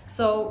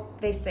 so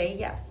they say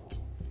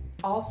yes.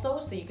 Also,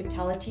 so you can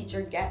tell a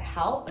teacher, get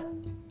help.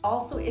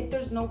 Also, if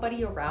there's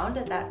nobody around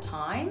at that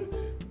time,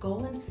 go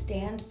and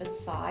stand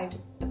beside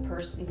the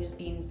person who's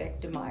being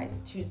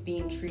victimized, who's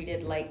being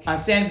treated like... I'm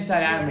standing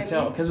beside Adam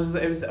until... Because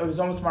it was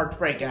almost March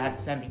break and I had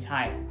to stand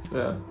behind him.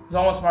 Yeah. It was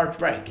almost March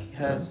break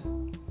because...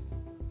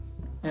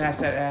 And I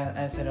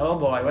said, oh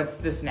boy, what's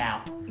this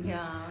now?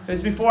 Yeah. It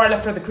was before I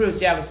left for the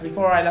cruise. Yeah, it was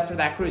before I left for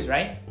that cruise,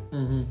 right?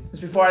 Mm-hmm. It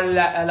was before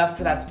I left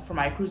for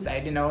my cruise. I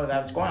didn't know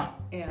that was going on.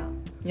 Yeah.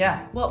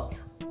 Yeah. Well,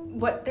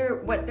 what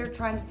they're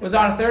trying to say... It was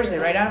on a Thursday,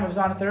 right, Adam? It was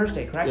on a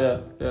Thursday, correct? Yeah.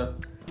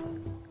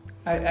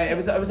 It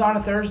was on a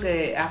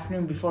Thursday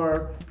afternoon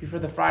before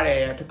the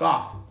Friday I took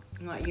off.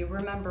 You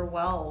remember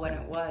well when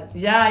it was.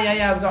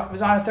 Yeah. It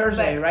was on a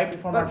Thursday, right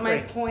before March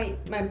break.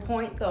 My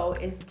point though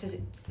is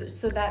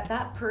so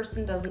that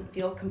person doesn't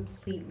feel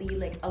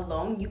completely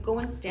alone. You go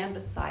and stand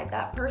beside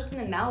that person,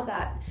 and now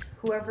that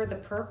whoever the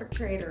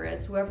perpetrator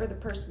is, whoever the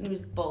person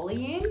who's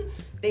bullying,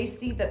 they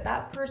see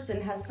that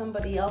person has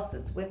somebody else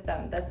that's with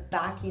them, that's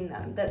backing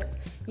them, that's,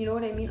 you know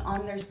what I mean,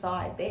 on their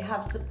side. They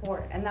have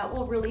support, and that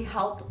will really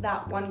help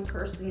that one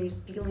person who's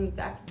feeling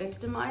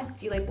victimized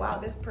feel like, wow,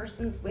 this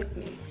person's with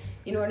me.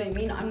 You know what I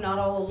mean? I'm not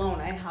all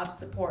alone. I have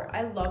support.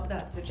 I love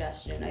that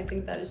suggestion. I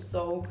think that is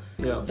so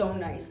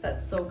nice.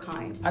 That's so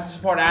kind. I'd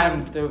support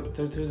Adam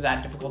through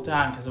that difficult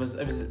time because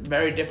it was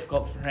very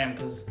difficult for him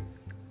because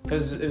it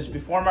was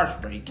before March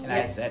break, and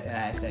I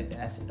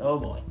said, oh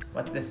boy,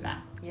 what's this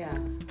now? Yeah.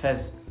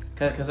 Because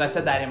I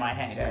said that in my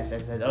head. I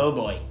said, oh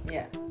boy.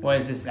 Yeah. What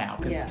is this now?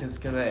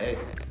 Because I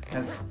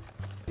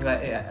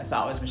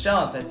saw it was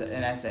Michelle,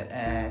 and I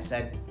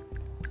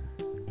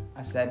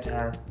said to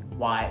her,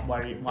 what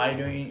are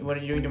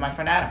you doing to my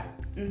friend Adam?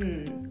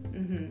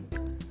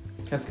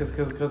 Because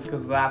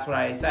that's what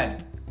I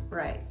said.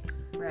 Right.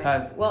 Right.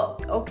 'Cause-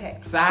 well, okay.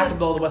 Because I had to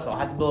blow the whistle. I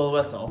had to blow the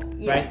whistle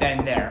Yeah. right then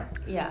and there.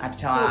 Yeah. I had to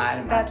tell So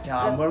Adam. I had to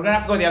tell him. We're gonna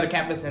have to go to the other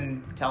campus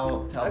and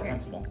tell the Okay.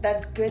 principal.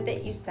 That's good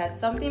that you said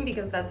something,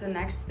 because that's the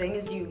next thing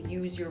is you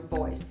use your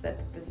voice.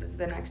 That this is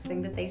the next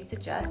thing that they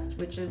suggest,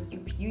 which is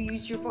you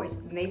use your voice.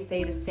 And they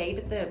say to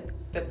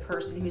the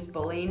person who's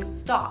bullying,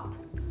 stop.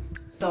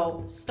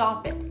 So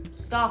stop it.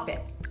 Stop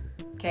it.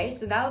 Okay?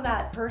 So now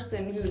that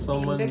person who's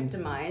being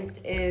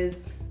victimized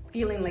is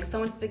feeling like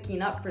someone's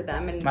sticking up for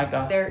them, and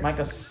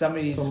Micah,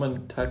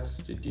 someone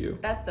texted you.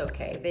 That's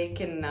okay. They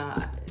can.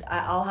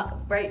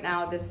 I'll right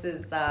now. This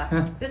is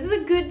this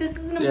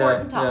is an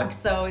important talk.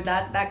 So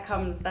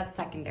that's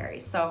secondary.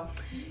 So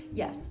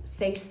yes,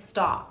 say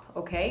stop.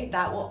 Okay,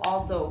 that will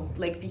also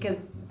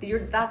because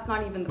that's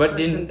not even the But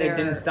person it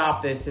didn't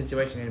stop the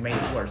situation. It made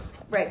it worse.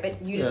 Right,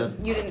 but you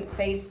didn't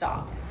say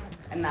stop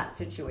in that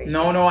situation.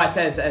 No. I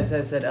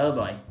said oh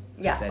boy.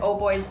 Yeah, oh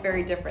boy is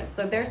very different.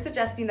 So they're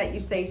suggesting that you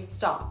say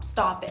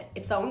stop it.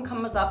 If someone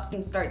comes up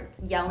and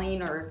starts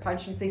yelling or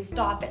punching, say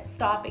stop it,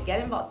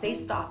 get involved, say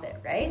stop it,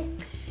 right?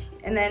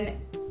 And then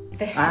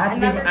I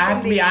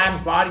have to be Adam's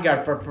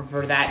bodyguard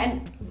for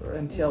that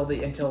until.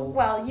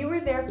 Well, you were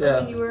there for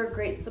and you were a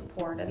great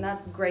support, and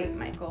that's great,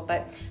 Michael.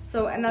 But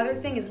so another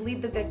thing is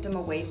lead the victim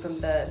away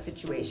from the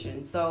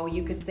situation. So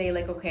you could say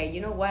okay,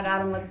 you know what,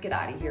 Adam, let's get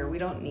out of here. We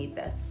don't need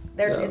this.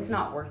 It's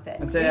not worth it.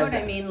 You know what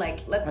I mean?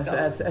 Let's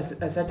go. I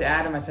said to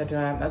Adam,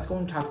 let's go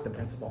and talk to the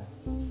principal.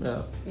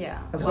 Yeah. Yeah.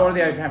 Let's go to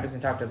the other campus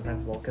and talk to the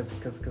principal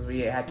because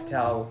we had to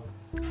tell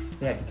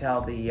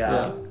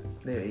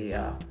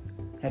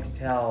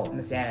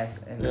Miss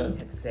Annis, and we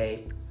had to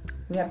say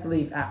we have to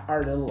leave a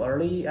little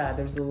early.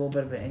 There's a little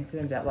bit of an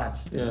incident at lunch.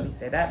 Yeah. Can we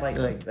say that?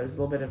 Like there's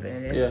a little bit of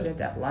an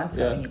incident at lunch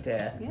that we need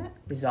to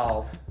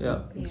resolve. Yeah.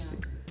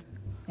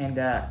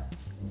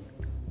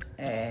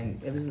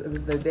 And it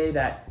was the day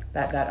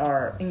that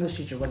our English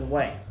teacher was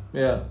away.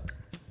 Yeah.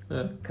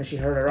 Because she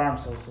hurt her arm,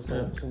 so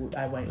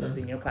I was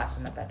in your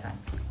classroom at that time.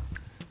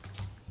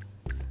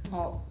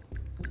 Well,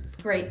 it's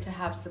great to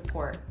have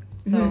support.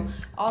 So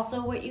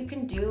also what you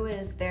can do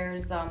is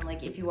there's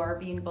if you are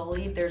being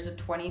bullied, there's a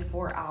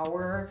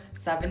 24-hour,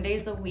 7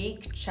 days a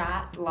week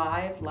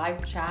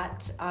live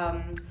chat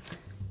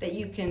that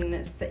you can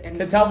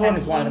The telephone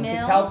is one of them.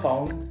 The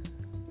telephone.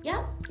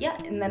 Yeah,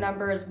 and the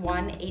number is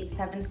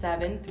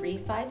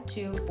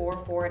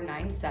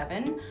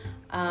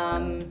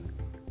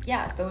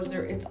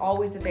 1-877-352-4497. It's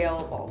always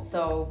available.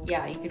 So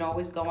yeah, you can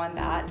always go on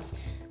that.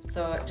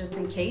 So just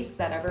in case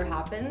that ever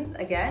happens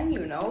again,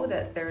 you know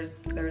that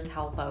there's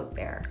help out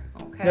there.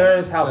 Okay.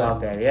 There's help out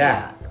there.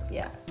 Yeah.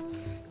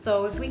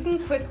 So if we can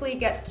quickly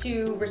get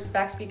to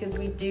respect, because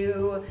we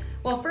do.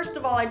 Well, first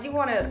of all, I do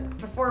want to,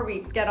 before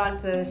we get on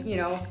to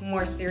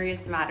more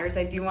serious matters,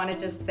 I do want to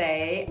just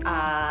say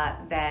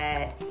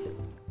that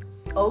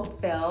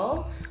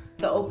Oakville,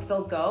 the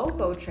Oakville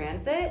Go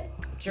Transit,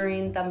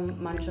 during the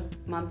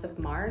month of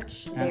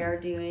March, they are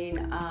doing.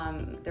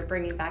 They're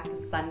bringing back the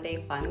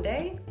Sunday Fun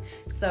Day.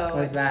 So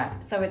what is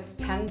that? So it's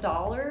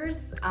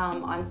 $10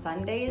 on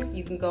Sundays.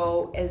 You can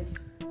go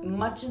as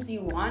much as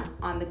you want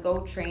on the GO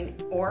train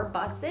or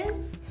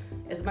buses,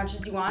 as much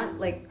as you want.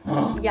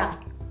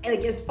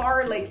 As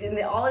far in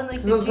the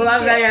So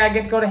that day I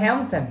get to go to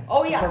Hamilton.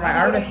 Oh yeah, for my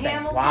artist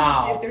thing.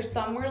 Wow. If there's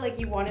somewhere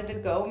you wanted to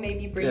go,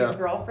 maybe bring your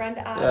girlfriend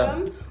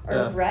Adam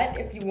or Brett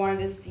if you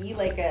wanted to see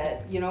Perfect.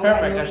 I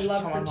know you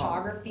love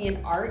photography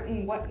and art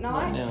and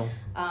whatnot.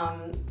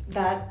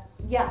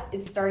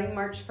 It's starting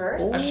March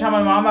 1st. I should tell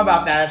my mom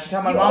about that.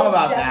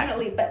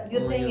 Definitely, but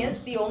the thing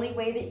is, the only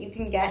way that you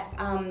can get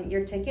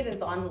your ticket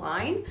is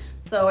online.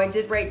 So I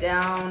did write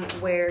down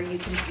where you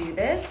can do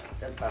this.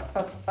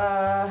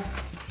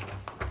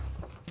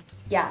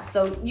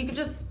 So you could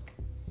just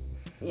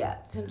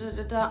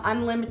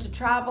unlimited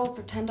travel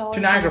for $10. To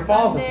Niagara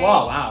Falls as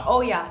well. Wow.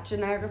 Oh yeah, to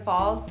Niagara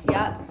Falls.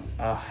 Yeah.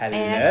 Oh, hello.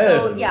 And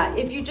so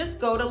if you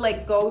just go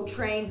to Go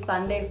Train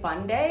Sunday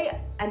Fun Day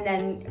and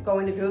then go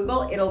into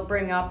Google, it'll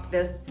bring up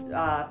this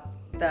the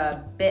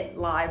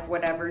BitLive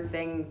whatever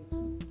thing,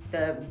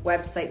 the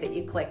website that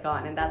you click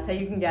on, and that's how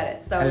you can get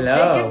it. So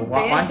take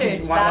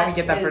advantage. Why don't we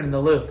get that for in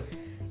the loop?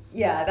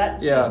 Yeah,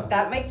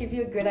 that might give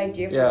you a good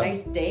idea for a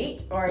nice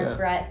date. Or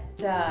Brett,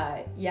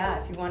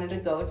 if you wanted to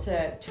go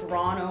to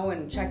Toronto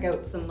and check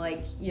out some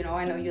I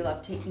know you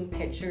love taking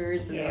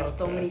pictures, and they have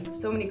so many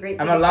great things.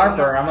 I'm a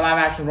LARPer. I'm a live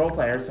action role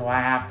player, so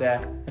I have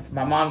to. If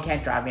my mom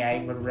can't drive me,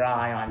 I would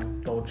rely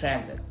on GO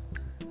Transit.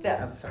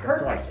 That's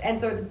perfect. And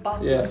so it's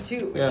buses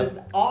too, which is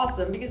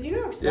awesome, because you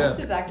know how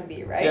expensive that can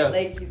be, right?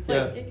 It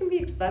can be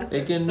expensive.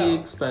 It can be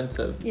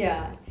expensive.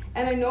 Yeah.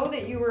 And I know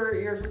that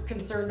you're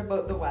concerned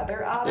about the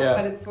weather, Adam,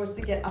 but it's supposed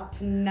to get up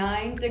to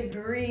 9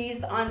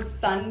 degrees on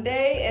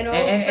Sunday in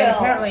Oakville. And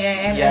apparently,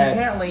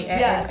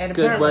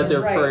 good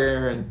weather for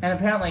Aaron. And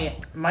apparently,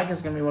 Mike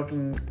is going to be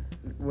working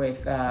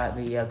with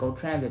the GO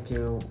Transit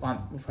for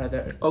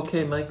the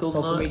Okay, Michael,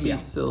 social not media. be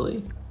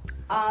silly.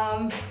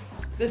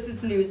 This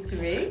is news to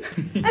me.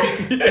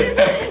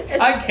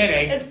 I'm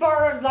kidding. As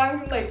far as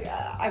I'm like,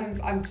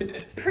 I'm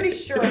pretty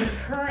sure I'm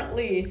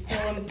currently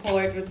still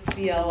employed with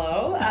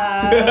CLO.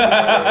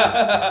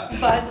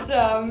 But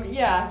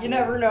yeah, you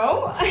never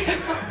know.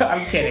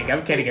 I'm kidding.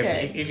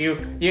 Okay. If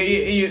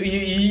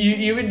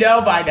you would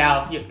know by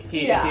now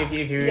if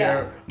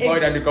you're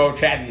employed under Gold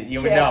Transit,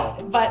 you would know.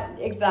 But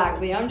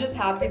exactly, I'm just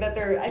happy that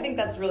I think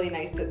that's really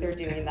nice that they're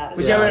doing that.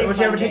 Would you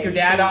ever take your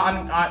dad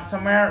on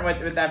somewhere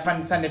with that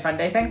fun Sunday Fun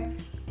Day thing?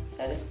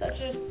 That is such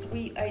a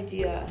sweet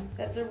idea.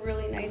 That's a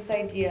really nice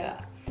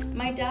idea.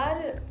 My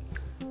dad,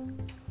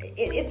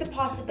 it's a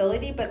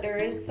possibility, but there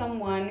is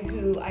someone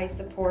who I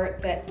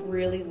support that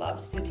really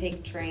loves to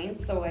take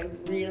trains. So I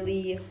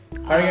really.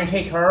 Are you gonna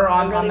take her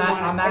on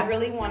that? I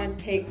really want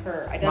to take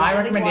her. My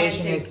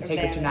recommendation is to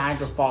take her to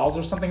Niagara Falls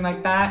or something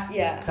like that.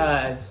 Yeah.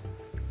 Because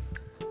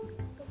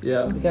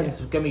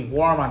it's gonna be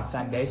warm on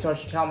Sunday, so I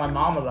should tell my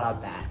mom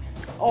about that.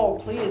 Oh,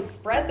 please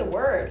spread the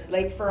word.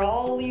 Like for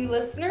all you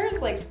listeners,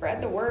 like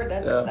spread the word.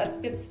 That's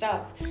good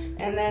stuff.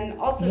 And then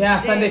also today,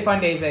 Sunday Fun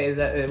Days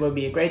it would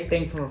be a great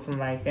thing for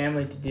my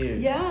family to do.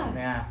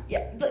 Yeah.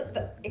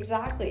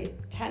 Exactly.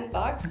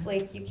 $10,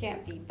 like you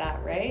can't beat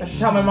that, right? I should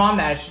tell my mom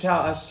that. I should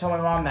tell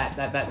my mom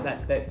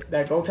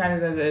that Gold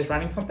Transit is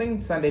running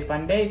something Sunday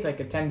Fun Day. It's like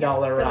a $10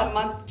 for the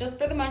month, just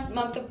for the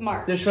month of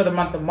March. Just for the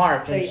month of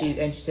March, So,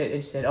 and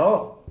she said,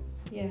 oh.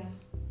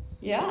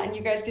 Yeah, and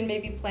you guys can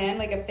maybe plan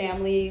like a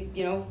family,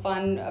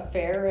 fun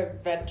affair,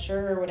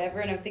 adventure, or whatever.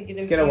 And I'm thinking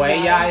of get away,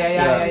 to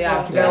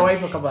get away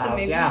for a couple so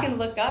hours, maybe we can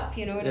look up,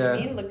 you know what I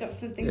mean? Look up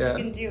some things you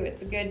can do.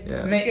 It's a good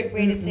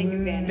way to take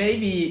advantage.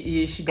 Maybe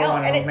you should go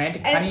on a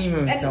romantic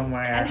honeymoon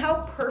somewhere. And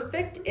how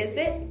perfect is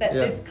it that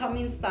this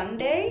coming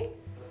Sunday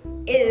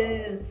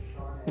is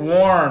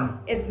warm?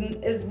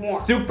 Is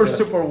warm.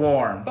 Super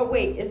warm. But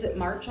wait, is it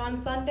March on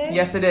Sunday?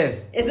 Yes, it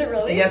is. Is it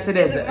really? Yes, it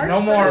is. It March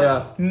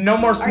no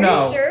more snow.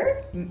 Are you sure?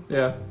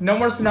 Yeah. No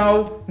more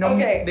snow. No.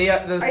 Okay.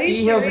 The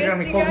ski hills are going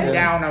to be closing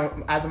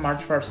down as of March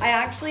 1st. I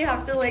actually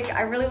have to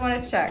I really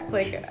want to check.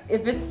 Like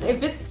if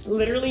it's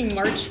literally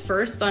March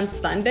 1st on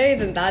Sunday,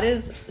 then that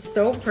is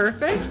so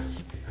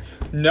perfect.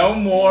 No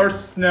more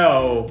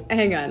snow.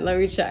 Hang on, let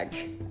me check.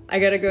 I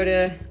gotta go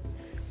to.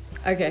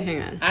 Okay,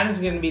 hang on. Adam's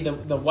going to be the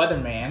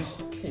weatherman.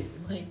 Okay,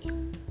 Mike.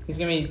 He's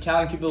going to be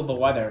telling people the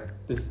weather.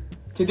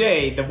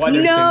 Today, the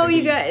weather's No, going to be...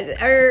 you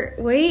guys are...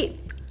 Wait.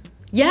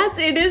 Yes,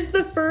 it is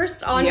the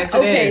first on... Yes,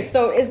 it is.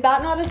 So is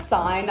that not a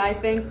sign? I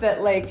think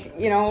that,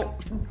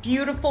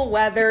 beautiful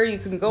weather. You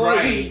can go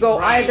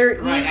either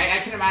east... I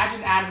can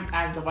imagine Adam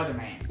as the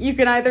weatherman. You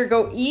can either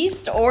go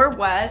east or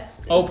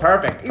west. Oh,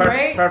 perfect.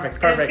 Right?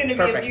 Perfect. It's going to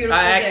be a beautiful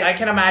day. I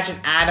can imagine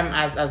Adam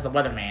as the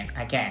weatherman.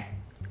 I can.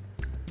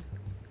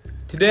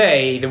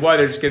 Today, the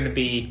weather's going to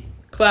be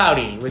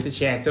cloudy with a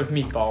chance of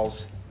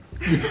meatballs.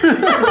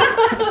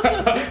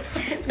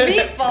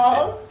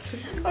 Meatballs?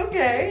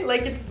 Okay,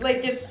 like it's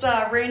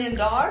raining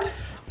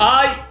dogs.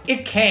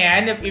 It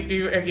can if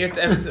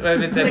it's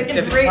part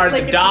of the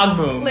it's dog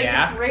moon.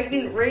 It's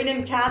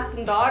raining cats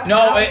and dogs.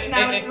 No,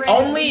 now it's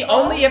raining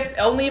only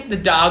if the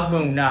dog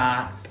moon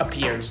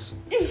appears.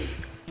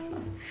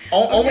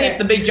 Only if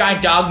the big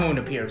giant dog moon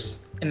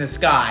appears in the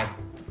sky.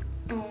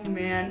 Oh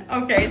man.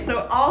 Okay,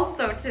 so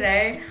also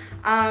today,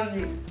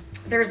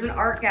 there's an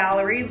art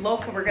gallery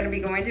local. We're going to be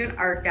going to an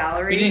art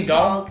gallery. We didn't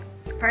go.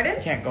 Pardon?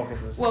 You can't go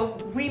because this. Well,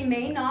 we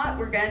may not.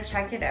 We're gonna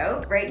check it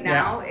out. Right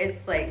now,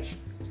 it's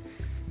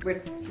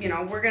we're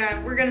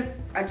gonna.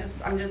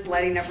 I'm just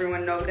letting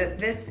everyone know that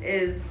this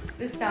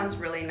sounds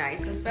really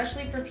nice,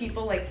 especially for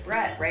people like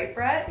Brett, right,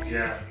 Brett?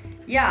 Yeah.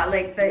 Yeah,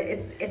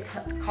 it's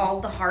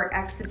called the Heart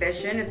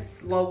Exhibition.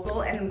 It's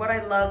local, and what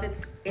I love,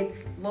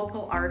 it's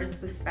local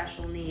artists with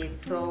special needs.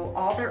 So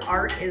all their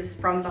art is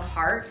from the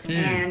heart,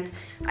 and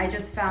I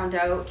just found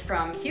out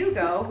from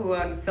Hugo, who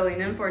I'm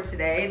filling in for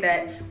today,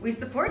 that we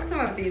support some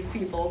of these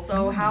people.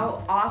 So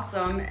how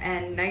awesome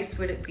and nice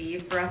would it be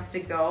for us to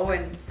go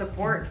and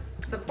support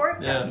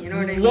them? You know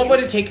what I mean? What would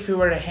it take if we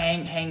were to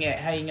hang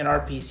an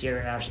art piece here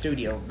in our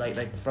studio,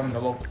 like from the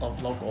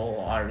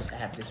local artists that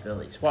have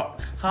disabilities?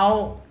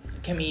 How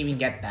can we even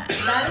get that?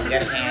 That is a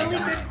really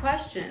good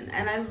question,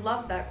 and I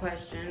love that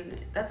question.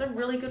 That's a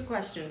really good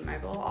question,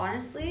 Michael.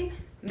 Honestly,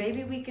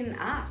 maybe we can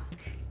ask.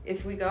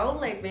 If we go,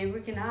 maybe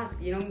we can ask.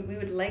 We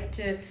would like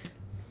to...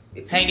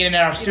 hang it in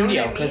our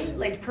studio, because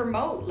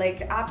promote,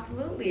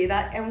 absolutely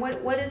that. And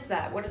what is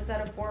that? What is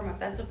that a form of?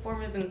 That's a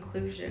form of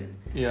inclusion.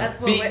 Yeah. That's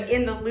what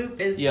In the Loop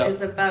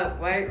is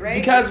about, right?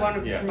 Because we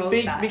want to promote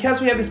that.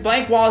 Because we have this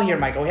blank wall here,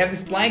 Michael. We have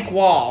this blank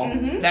wall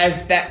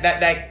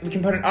that we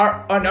can put an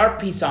art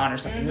piece on or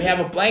something. We have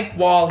a blank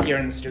wall here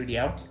in the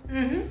studio.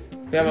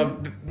 We have a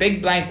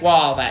big blank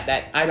wall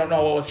that I don't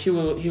know if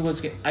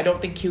Hugo's. I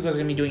don't think Hugo's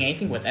gonna be doing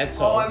anything with it.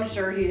 So I'm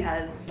sure he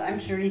has. I'm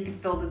sure he could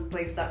fill this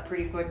place up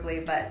pretty quickly.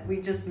 But we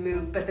just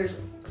moved. But there's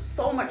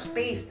so much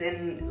space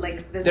in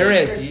like this.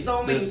 There's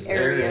so many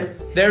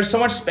areas. There's so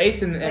much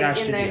space in our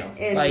studio.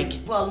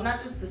 Well, not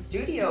just the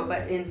studio,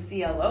 but in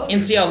CLO. In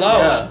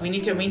CLO, we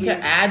need to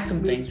add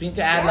some things. We need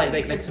to add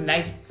like some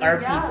nice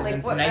art pieces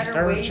and some nice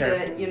furniture.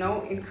 Way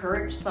to,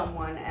 encourage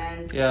someone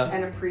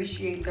and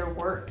appreciate their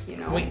work.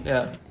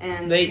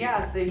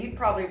 So you'd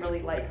probably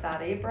really like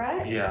that, eh,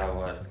 Brett? Yeah, I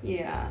would.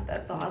 Yeah,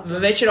 that's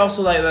awesome. They should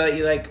also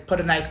like put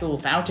a nice little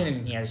fountain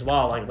in here as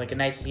well, like a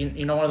nice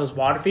one of those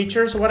water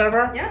features or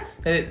whatever. Yeah.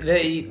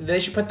 They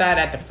should put that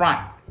at the front,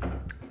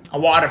 a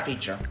water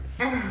feature,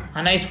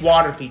 a nice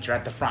water feature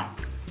at the front.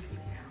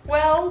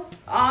 Well,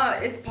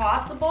 it's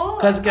possible.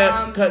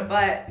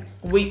 But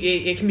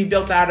it can be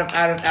built out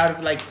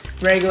of like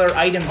regular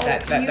items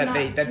that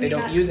they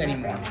don't use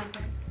anymore.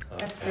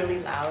 That's really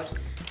loud.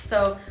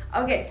 So,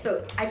 okay,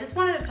 so I just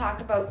wanted to talk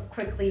about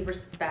quickly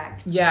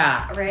respect.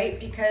 Yeah. Right?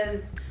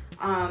 Because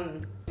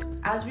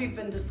as we've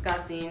been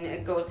discussing,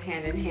 it goes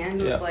hand in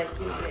hand with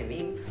you know what I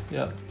mean?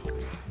 Yeah.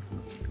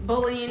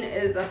 Bullying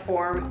is a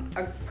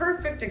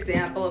perfect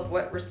example of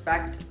what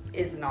respect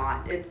is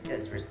not. It's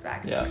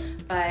disrespect. Yeah.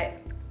 But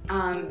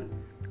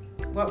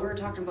what we were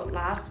talking about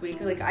last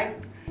week, I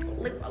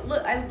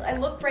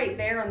look right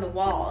there on the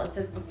wall. It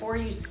says, before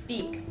you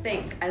speak,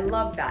 think. I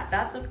love that.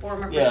 That's a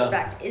form of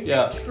respect. Is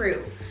it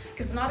true?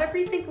 Because not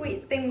everything we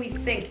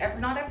think,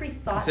 not every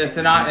thought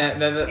in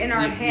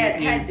our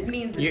head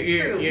means it's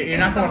true. You're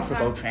not going for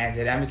Go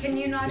Transit. Can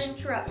you not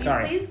interrupt me,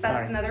 please?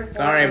 That's another form.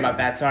 Sorry about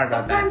that.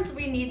 Sometimes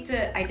we need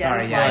to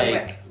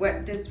identify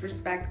what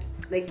disrespect,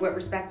 what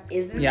respect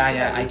isn't.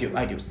 Yeah, I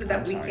do. So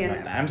that we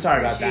can. I'm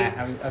sorry about that.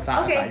 I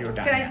thought you were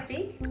done. Can I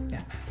speak?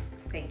 Yeah.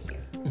 Thank you.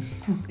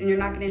 And you're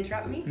not going to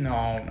interrupt me?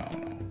 No.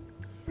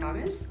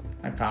 Promise?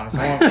 I promise.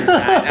 I won't do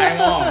that. I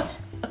won't.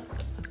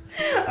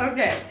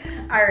 Okay.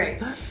 All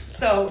right.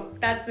 So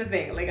that's the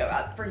thing.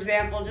 For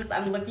example,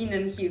 I'm looking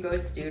in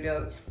Hugo's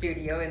studio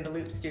in the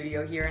Loop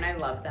studio here, and I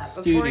love that.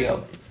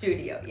 Studio,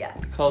 yeah.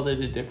 You called it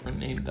a different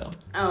name though.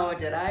 Oh,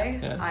 did I?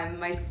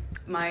 Yeah.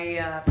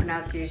 My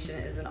pronunciation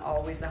isn't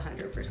always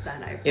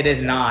 100%. It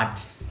is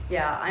not.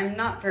 Yeah, I'm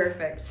not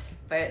perfect,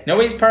 but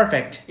nobody's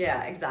perfect.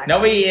 Yeah, exactly.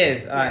 Nobody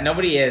is.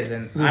 Nobody is,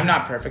 and I'm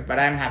not perfect, but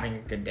I'm having a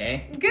good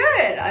day.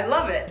 Good. I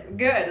love it.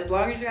 Good. As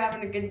long as you're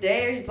having a good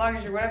day, or as long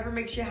as you're whatever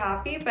makes you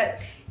happy. But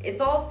it's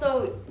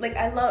also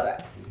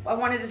I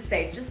wanted to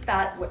say just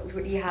that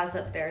what he has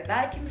up there,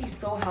 that can be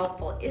so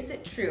helpful. Is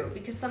it true?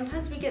 Because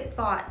sometimes we get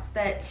thoughts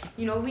that,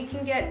 we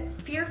can get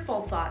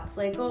fearful thoughts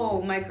like,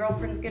 oh, my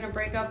girlfriend's gonna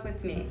break up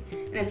with me.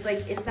 And it's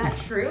like, is that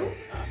true?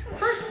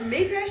 First,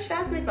 maybe I should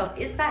ask myself,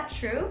 is that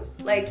true?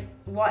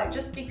 What?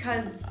 Just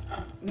because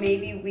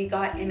maybe we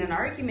got in an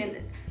argument,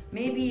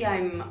 maybe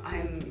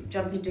I'm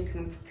jumping to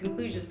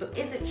conclusions. So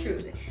is it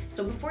true?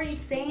 So before you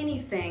say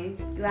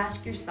anything, you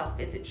ask yourself,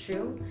 is it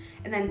true?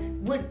 And then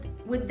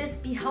would this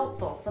be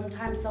helpful?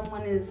 Sometimes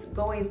someone is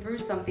going through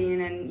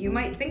something and you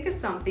might think of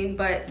something,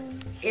 but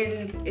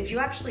if you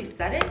actually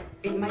said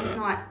it might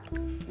not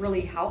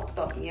really help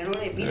them. You know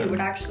what I mean? It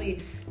would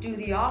actually do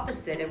the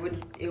opposite.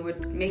 It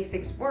would make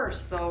things worse.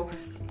 So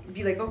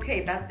be like,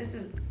 okay,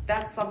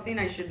 that's something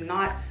I should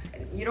not.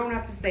 You don't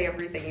have to say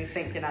everything you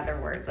think, in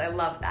other words. I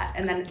love that.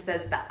 And then it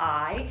says the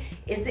I.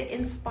 Is it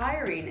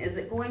inspiring? Is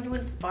it going to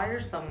inspire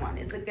someone?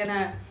 Is it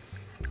gonna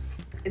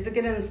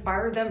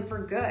inspire them for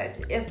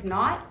good? If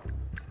not,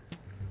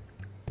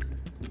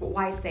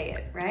 why say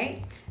it,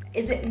 right?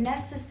 Is it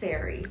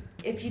necessary?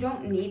 If you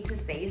don't need to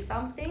say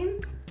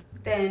something,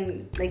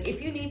 then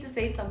if you need to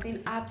say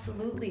something,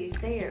 absolutely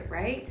say it,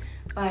 right?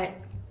 But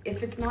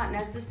if it's not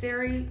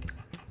necessary,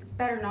 it's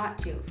better not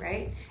to,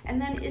 right? And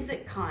then, is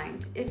it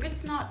kind? If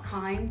it's not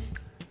kind,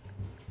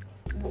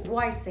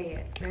 why say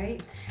it,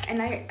 right?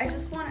 And I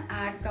just want to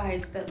add,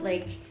 guys, that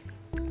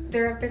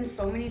there have been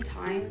so many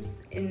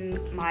times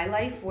in my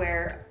life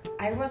where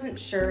I wasn't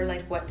sure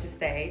what to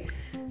say,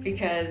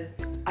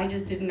 because I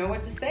just didn't know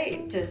what to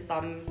say to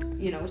some,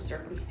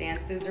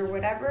 circumstances or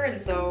whatever. And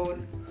so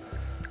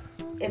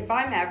if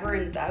I'm ever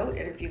in doubt,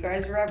 and if you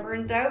guys are ever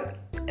in doubt,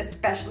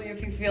 especially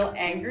if you feel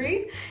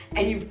angry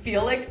and you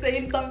feel like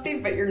saying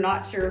something, but you're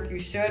not sure if you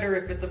should or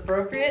if it's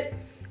appropriate,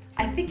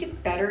 I think it's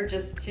better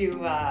just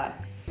to,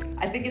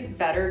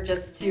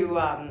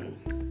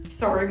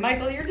 sorry,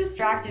 Michael, you're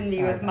distracting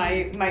me with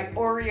my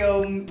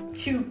Oreo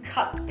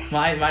 2-cup.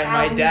 My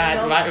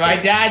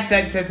dad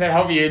said I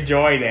hope you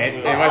enjoyed it.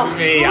 It wasn't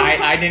me.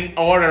 I didn't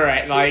order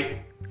it.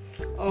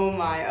 Oh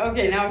my.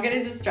 Okay, now I'm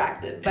getting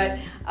distracted. But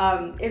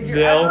if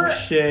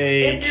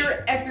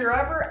you're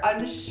ever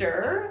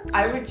unsure,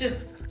 I would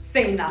just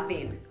say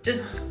nothing.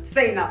 Just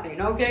say nothing,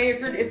 okay?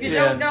 If you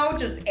don't know,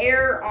 just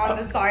err on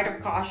the side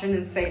of caution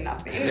and say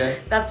nothing. Yeah.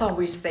 That's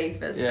always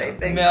safest, I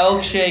think.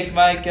 Milkshake,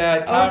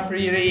 Micah. Time for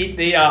you to eat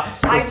the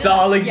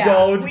solid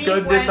gold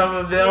goodness of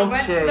a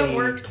milkshake. We went to the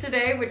works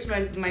today, which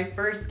was my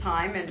first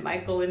time, and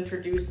Michael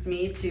introduced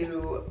me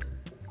to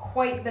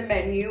quite the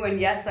menu, and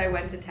yes, I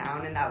went to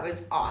town, and that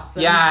was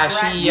awesome. Yeah,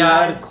 Brett she, I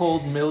had had- a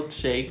cold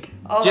milkshake.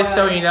 Oh, just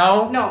so you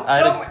know, no, I had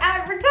don't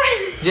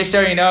advertise. just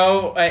so you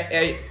know,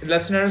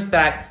 listeners,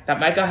 that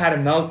Michael had a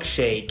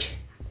milkshake.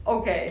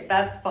 Okay,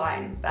 that's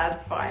fine.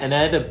 That's fine. And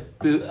I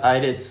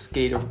had a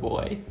skater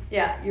boy.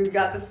 Yeah, you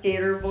got the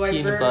Skater Boy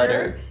Peanut burger.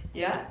 butter.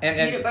 Yeah, And-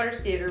 peanut butter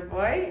Skater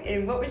Boy.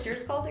 And what was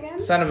yours called again?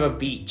 Son of a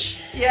beach.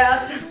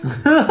 Yes.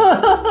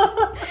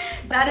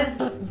 That is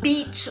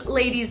beach,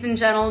 ladies and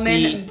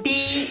gentlemen.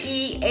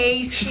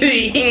 BEACH.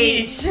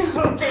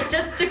 Okay,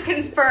 just to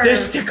confirm.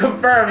 Just to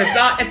confirm, it's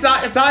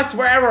not a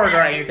swear word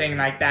or anything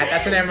like that.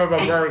 That's the name of a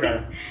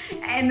burger.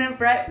 And then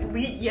Brett,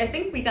 I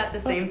think we got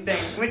the same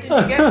thing. What did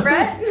you get,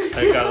 Brett?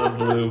 I got a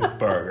blue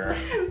burger.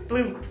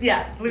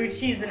 Blue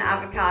cheese and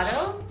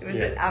avocado. Was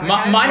it Yeah.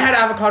 avocado? Mine had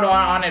avocado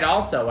on it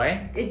also, eh?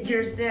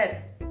 Yours did.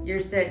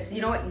 So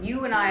you know what?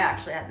 You and I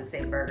actually had the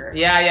same burger.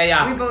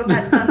 Yeah. We both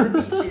had Sons of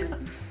Beaches.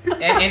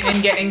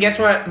 and guess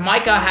what?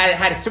 Micah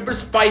had super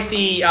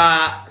spicy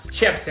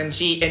chips, and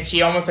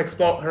she almost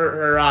exploded.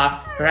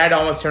 Her head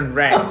almost turned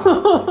red.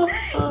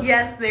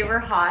 Yes, they were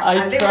hot.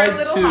 I they tried were a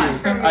little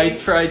hot for me. I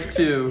tried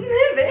two.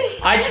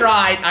 I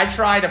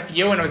tried a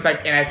few, and it was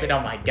like, and I said,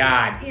 oh my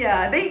god.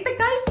 Yeah, the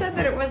guy said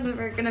that it wasn't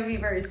gonna be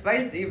very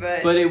spicy,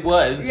 but But it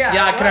was. Yeah.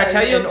 Yeah, it can I was.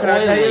 tell you? And Can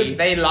I tell you? oily.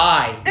 They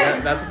lie.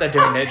 That's what they're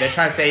doing. They're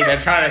trying to say. They're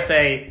trying to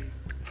say.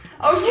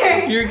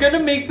 okay. You're gonna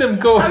make them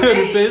go out of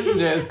Okay.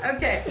 business.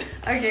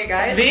 Okay,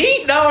 guys.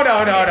 Me? No. We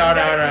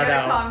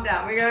gotta calm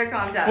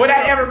down. Would So- I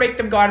ever make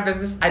them go out of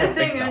business? I The don't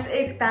think thing so.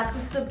 is, that's a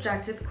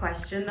subjective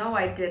question, though.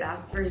 I did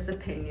ask for his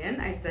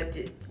opinion. I said,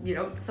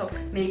 so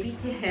maybe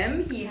to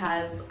him, he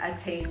has a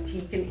taste.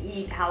 He can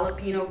eat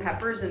jalapeno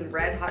peppers and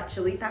red hot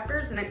chili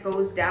peppers, and it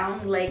goes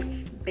down like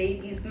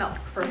baby's milk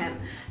for him.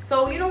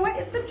 So you know what?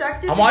 It's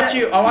subjective. I want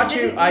you-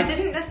 I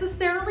didn't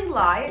necessarily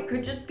lie. It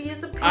could just be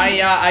his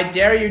opinion. I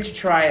dare you to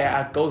try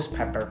a ghost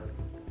pepper.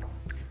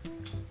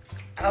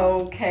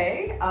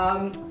 Okay.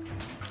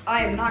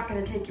 I am not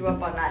going to take you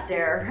up on that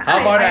dare.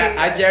 How about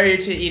I dare you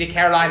to eat a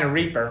Carolina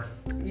Reaper?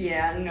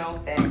 Yeah, no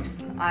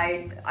thanks.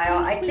 I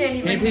can't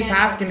even. Can you please handle-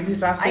 pass? Can you please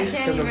pass, I please?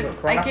 can't Because of even.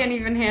 Corona? I can't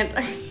even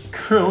handle.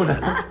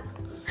 Corona.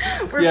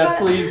 We're Yeah, not-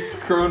 please,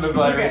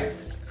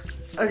 coronavirus.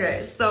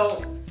 Okay,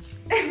 so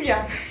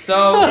yeah.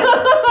 So,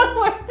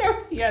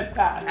 Yeah,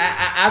 that.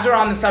 as we're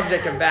on the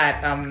subject of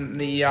that,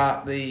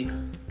 the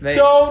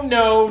No,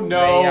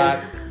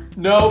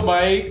 no,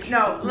 Mike.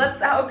 No,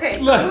 let's. Okay,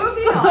 so Let's-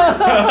 moving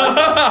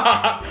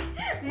on.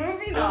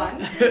 Moving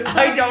on.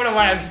 I don't know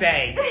what I'm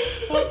saying.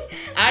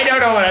 I don't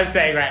know what I'm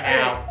saying right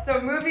now. Okay, so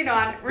moving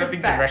on. Something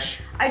Respect. gibberish.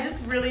 I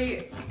just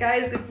really,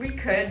 guys, if we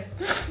could.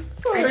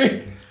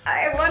 Sorry.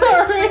 I want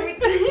Sorry. to.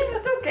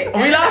 It's okay.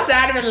 We lost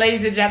Adam,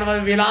 ladies and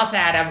gentlemen. We lost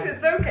Adam.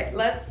 It's okay.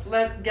 Let's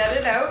get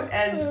it out,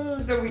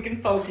 and so we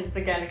can focus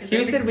again. Because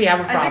Houston, we have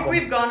a I think problem.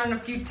 we've gone on a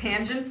few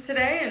tangents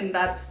today, and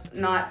that's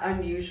not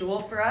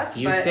unusual for us.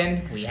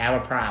 Houston, we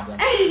have a problem.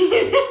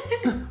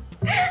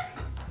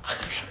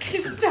 Can you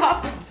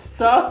stop?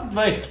 Stop,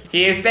 Mike.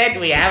 Houston,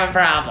 we have a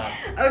problem.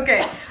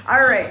 Okay.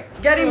 All right.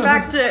 Getting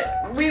back to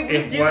we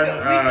It do. won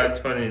we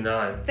do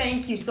 29.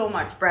 Thank you so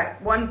much,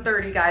 Brett.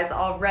 1:30, guys.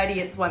 Already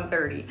it's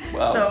 1:30.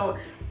 Wow. So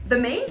the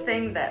main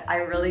thing that I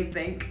really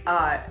think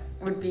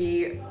would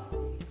be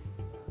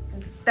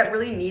that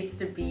really needs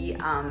to be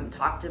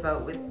talked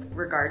about with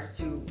regards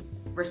to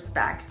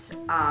respect.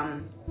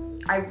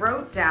 I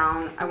wrote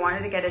down. I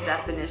wanted to get a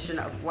definition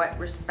of what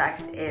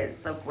respect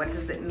is. Like, what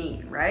does it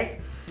mean,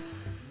 right?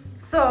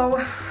 So,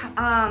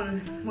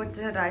 what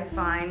did I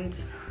find?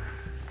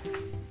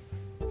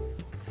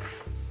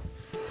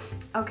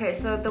 Okay,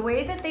 so the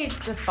way that they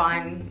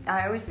define,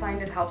 I always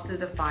find it helps to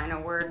define a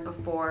word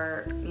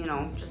before,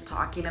 just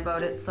talking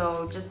about it.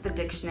 So just the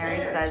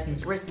dictionary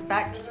says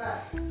respect.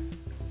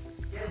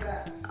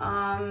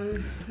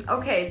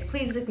 Okay,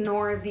 please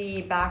ignore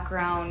the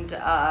background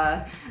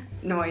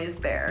noise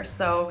there.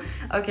 So,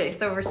 okay,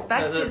 so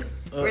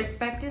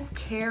respect is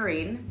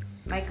caring,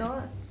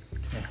 Michael.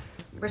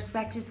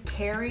 Respect is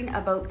caring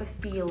about the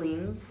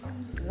feelings,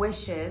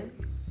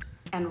 wishes,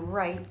 and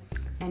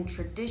rights and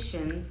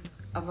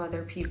traditions of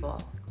other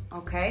people.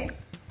 Okay?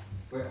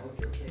 We're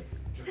okay.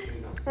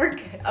 We're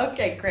good.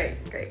 Okay,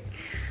 great.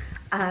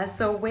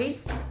 So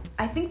ways,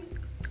 I think,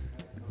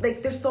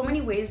 like, there's so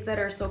many ways that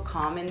are so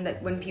common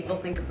that when people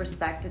think of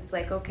respect, it's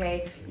like,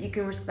 okay, you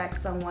can respect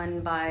someone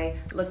by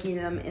looking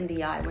them in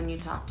the eye when you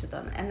talk to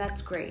them, and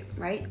that's great,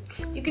 right?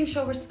 You can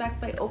show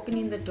respect by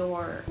opening the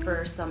door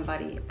for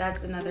somebody.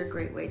 That's another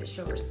great way to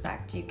show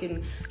respect. You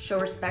can show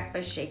respect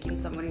by shaking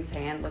someone's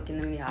hand, looking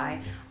them in the eye.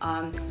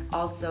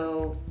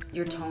 Also,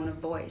 your tone of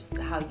voice,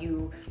 how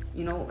you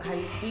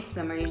speak to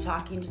them. Are you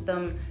talking to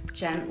them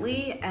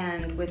gently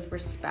and with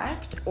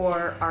respect,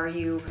 or are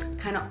you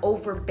kind of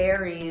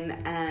overbearing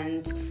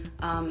and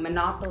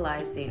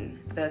monopolizing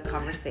the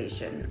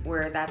conversation,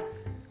 where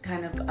that's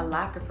kind of a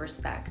lack of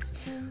respect?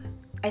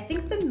 I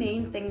think the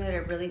main thing that I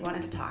really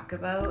wanted to talk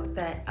about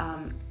that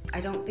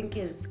I don't think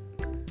is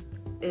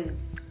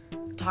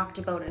talked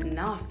about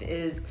enough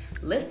is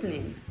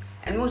listening.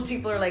 And most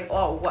people are like,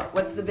 oh,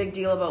 what's the big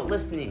deal about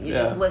listening? You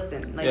just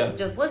listen. Like, you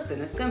just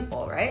listen. It's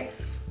simple, right?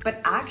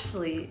 But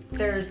actually,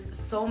 there's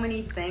so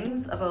many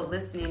things about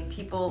listening.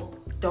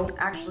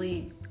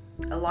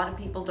 A lot of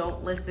people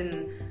don't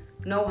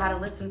know how to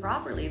listen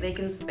properly. They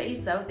can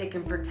space out, they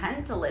can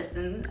pretend to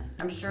listen.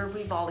 I'm sure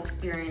we've all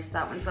experienced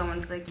that when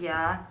someone's like,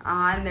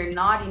 and they're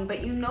nodding,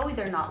 but you know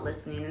they're not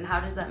listening. And how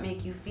does that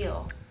make you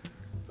feel?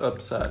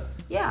 Upset.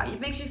 Yeah, it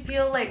makes you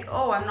feel like,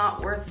 oh, I'm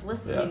not worth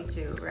listening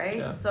to, right?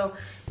 Yeah. So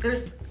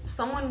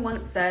someone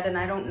once said, and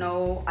I don't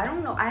know,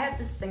 I have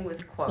this thing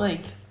with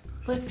quotes.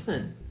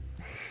 Listen.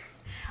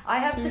 I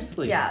have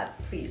Seriously.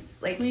 Please.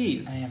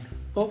 Please. I am.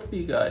 Both of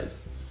you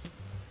guys.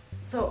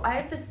 So I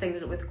have this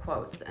thing with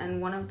quotes,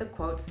 and one of the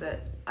quotes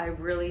that I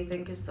really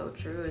think is so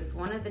true is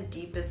one of the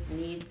deepest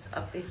needs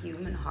of the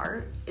human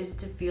heart is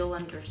to feel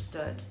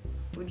understood.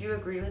 Would you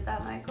agree with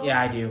that, Michael?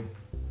 Yeah, I do.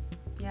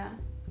 Yeah?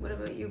 What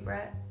about you,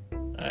 Brett?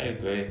 I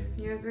agree.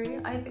 You agree?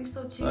 I think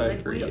so too. I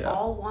agree, we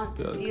all want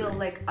to feel agree.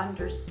 like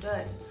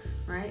understood,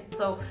 right?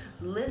 So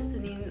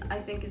listening, I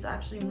think, is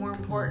actually more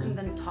important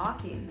than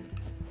talking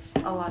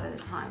a lot of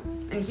the time.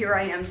 And here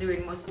I am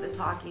doing most of the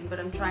talking, but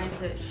I'm trying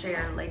to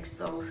share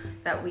so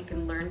that we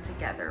can learn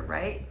together,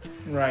 right?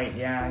 Right,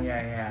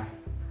 yeah.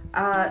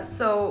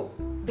 So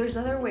there's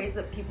other ways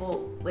that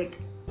people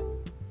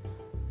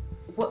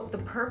what the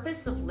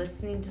purpose of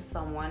listening to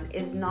someone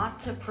is not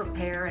to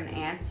prepare an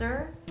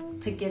answer,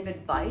 to give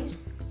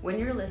advice. When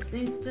you're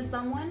listening to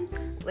someone,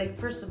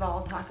 first of all,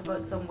 I'll talk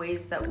about some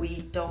ways that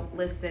we don't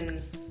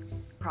listen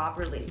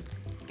properly.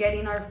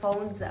 Getting our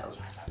phones out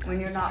when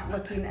you're not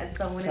looking at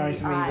someone in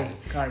the eye.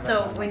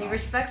 So when you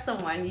respect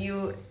someone,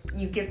 you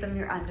give them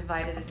your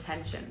undivided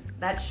attention.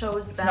 That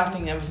shows them.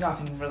 It was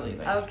nothing really.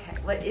 Okay,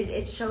 well,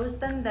 it shows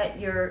them that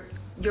you're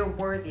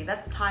worthy.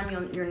 That's time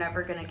you're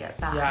never gonna get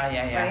back.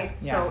 Yeah. Right.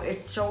 Yeah. So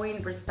it's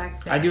showing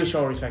respect there. I do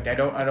show respect. I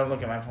don't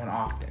look at my phone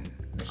often.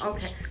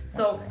 Okay,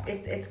 so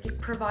it's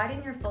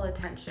providing your full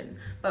attention,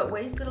 but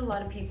ways that a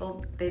lot of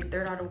people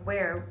they're not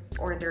aware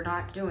or they're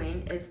not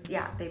doing is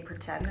they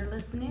pretend they're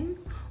listening,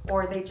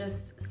 or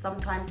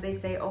sometimes they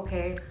say,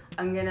 okay,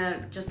 I'm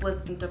gonna just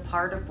listen to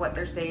part of what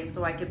they're saying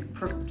so I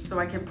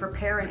can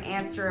prepare an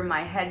answer in my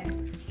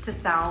head to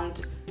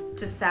sound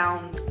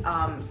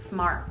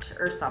smart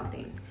or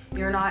something.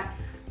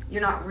 You're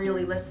not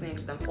really listening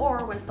to them.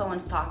 Or when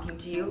someone's talking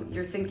to you,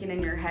 you're thinking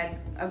in your head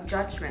of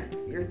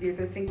judgments. You're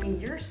either thinking,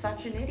 you're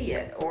such an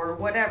idiot, or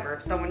whatever.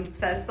 If someone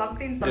says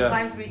something,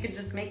 sometimes we could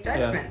just make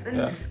judgments.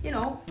 And,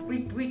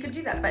 we could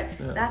do that.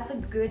 But that's a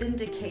good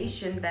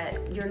indication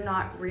that you're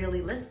not really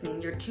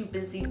listening. You're too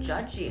busy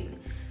judging.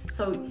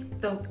 So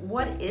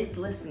what is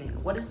listening?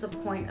 What is the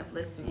point of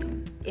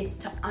listening? It's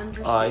to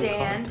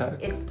understand.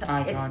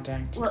 Eye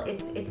contact. Well,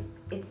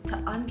 it's to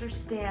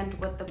understand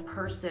what the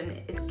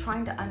person is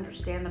trying to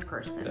understand the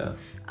person.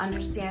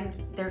 Understand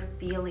their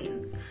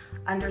feelings.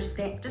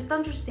 Understand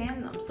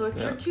them. So if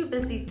you're too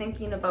busy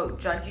thinking about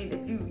judging,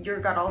 if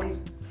you've got all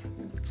these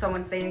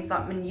someone saying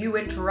something and you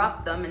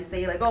interrupt them and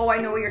say oh, I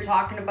know what you're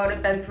talking about,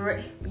 I've been through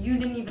it. You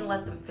didn't even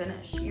let them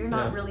finish. You're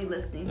not really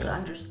listening to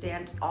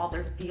understand all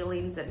their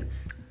feelings, and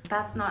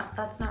that's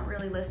not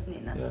really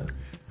listening.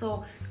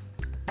 So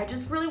I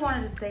just really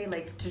wanted to say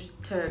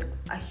to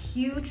a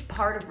huge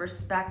part of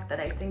respect that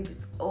I think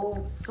is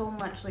so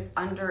much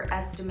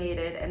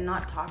underestimated and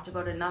not talked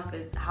about enough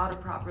is how to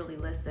properly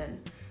listen.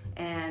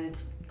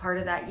 And part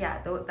of that,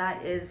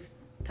 that is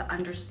to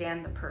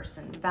understand the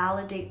person,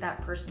 validate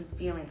that person's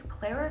feelings,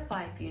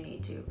 clarify if you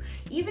need to.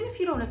 Even if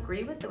you don't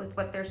agree with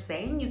what they're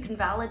saying, you can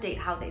validate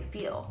how they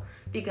feel,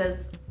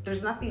 because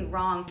there's nothing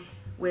wrong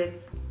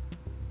with,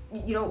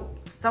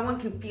 someone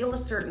can feel a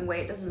certain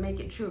way. It doesn't make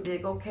it true.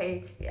 Be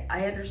okay,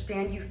 I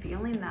understand you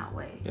feeling that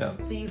way. Yeah.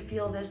 So you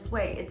feel this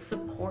way. It's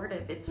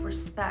supportive. It's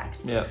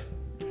respect. Yeah.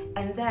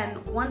 And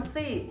then once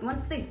they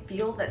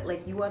feel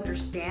that you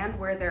understand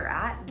where they're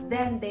at,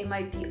 then they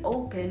might be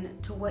open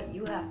to what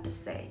you have to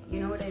say. You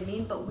know what I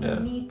mean? But we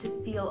need to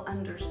feel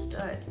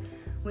understood.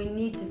 We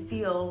need to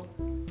feel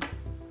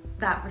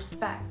that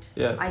respect.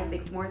 I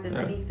think more than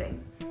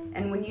anything.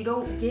 And when you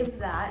don't give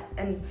that,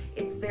 and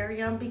it's very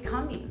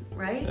unbecoming,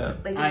 right?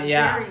 It's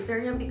very,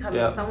 very unbecoming.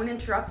 If someone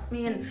interrupts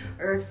me,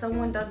 or if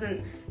someone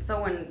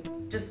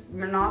just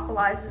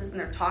monopolizes and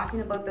they're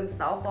talking about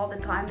themselves all the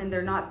time, and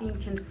they're not being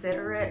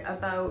considerate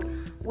about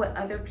what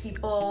other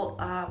people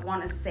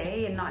want to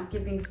say, and not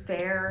giving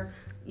fair,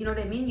 you know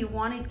what I mean? You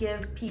want to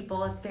give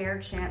people a fair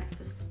chance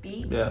to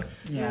speak.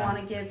 You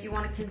want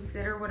to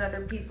consider what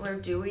other people are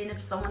doing.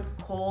 If someone's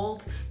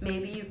cold,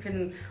 maybe you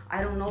can,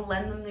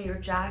 lend them your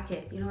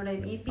jacket. You know what I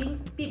mean?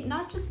 Be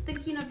not just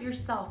thinking of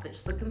yourself.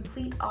 It's the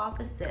complete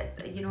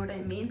opposite. You know what I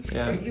mean?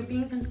 You're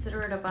being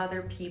considerate of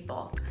other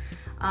people.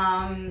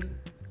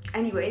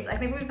 Anyways, I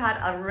think we've had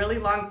a really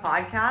long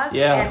podcast,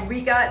 and we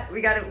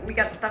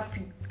got stuff to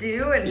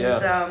do,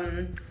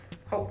 and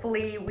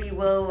hopefully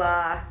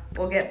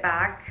we'll get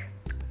back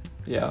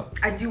Yeah.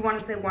 I do want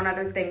to say one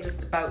other thing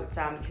just about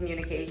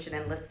communication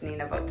and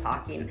listening, about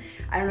talking.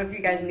 I don't know if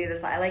you guys knew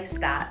this. I like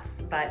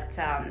stats, but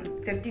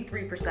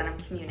 53%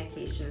 of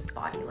communication is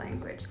body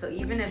language. So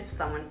even if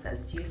someone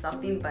says to you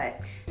something,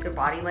 but their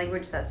body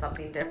language says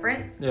something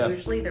different,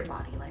 usually their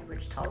body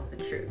language tells the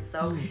truth.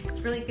 So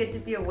it's really good to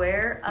be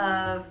aware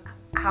of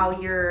how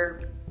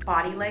your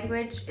body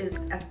language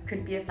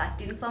could be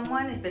affecting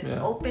someone. If it's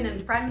open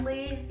and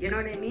friendly, you know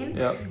what I mean?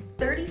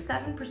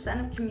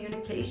 37% of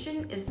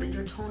communication is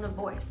your tone of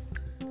voice.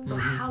 So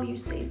how you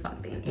say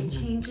something, it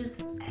changes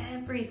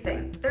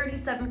everything.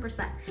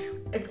 37%.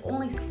 It's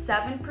only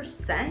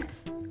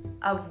 7%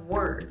 of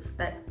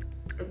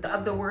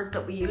the words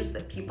that we use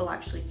that people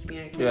actually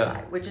communicate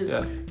by, which is,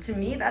 to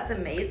me, that's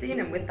amazing.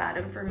 And with that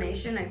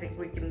information, I think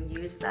we can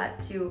use that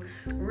to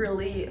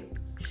really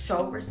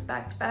show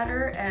respect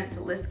better and to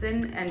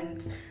listen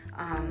and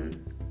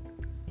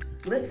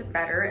listen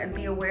better and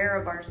be aware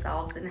of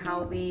ourselves and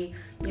how we,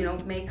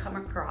 may come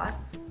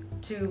across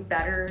to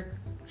better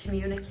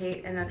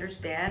communicate and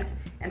understand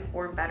and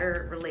form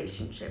better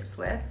relationships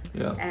with.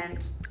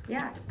 And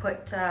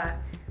to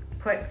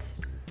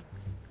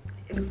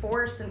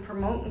enforce and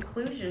promote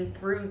inclusion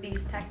through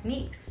these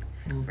techniques.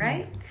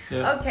 Right?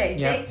 Okay,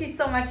 thank you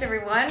so much,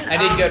 everyone. I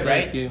did good,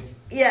 right? Thank you.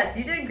 Yes,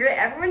 you did great.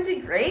 Everyone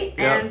did great.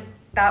 And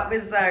that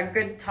was a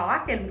good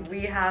talk, and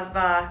we have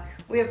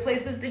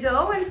places to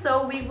go, and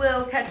so we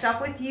will catch up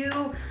with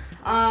you.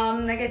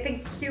 I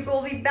think Hugo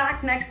will be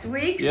back next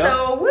week.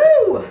 So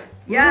woo!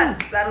 Yes,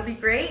 that'll be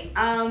great.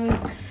 Happy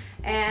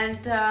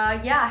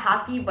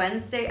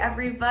Wednesday,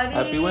 everybody.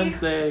 Happy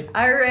Wednesday.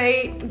 All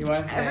right.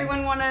 Wednesday.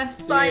 Everyone want to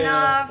sign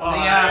off? See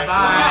ya.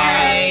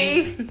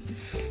 Bye. Bye.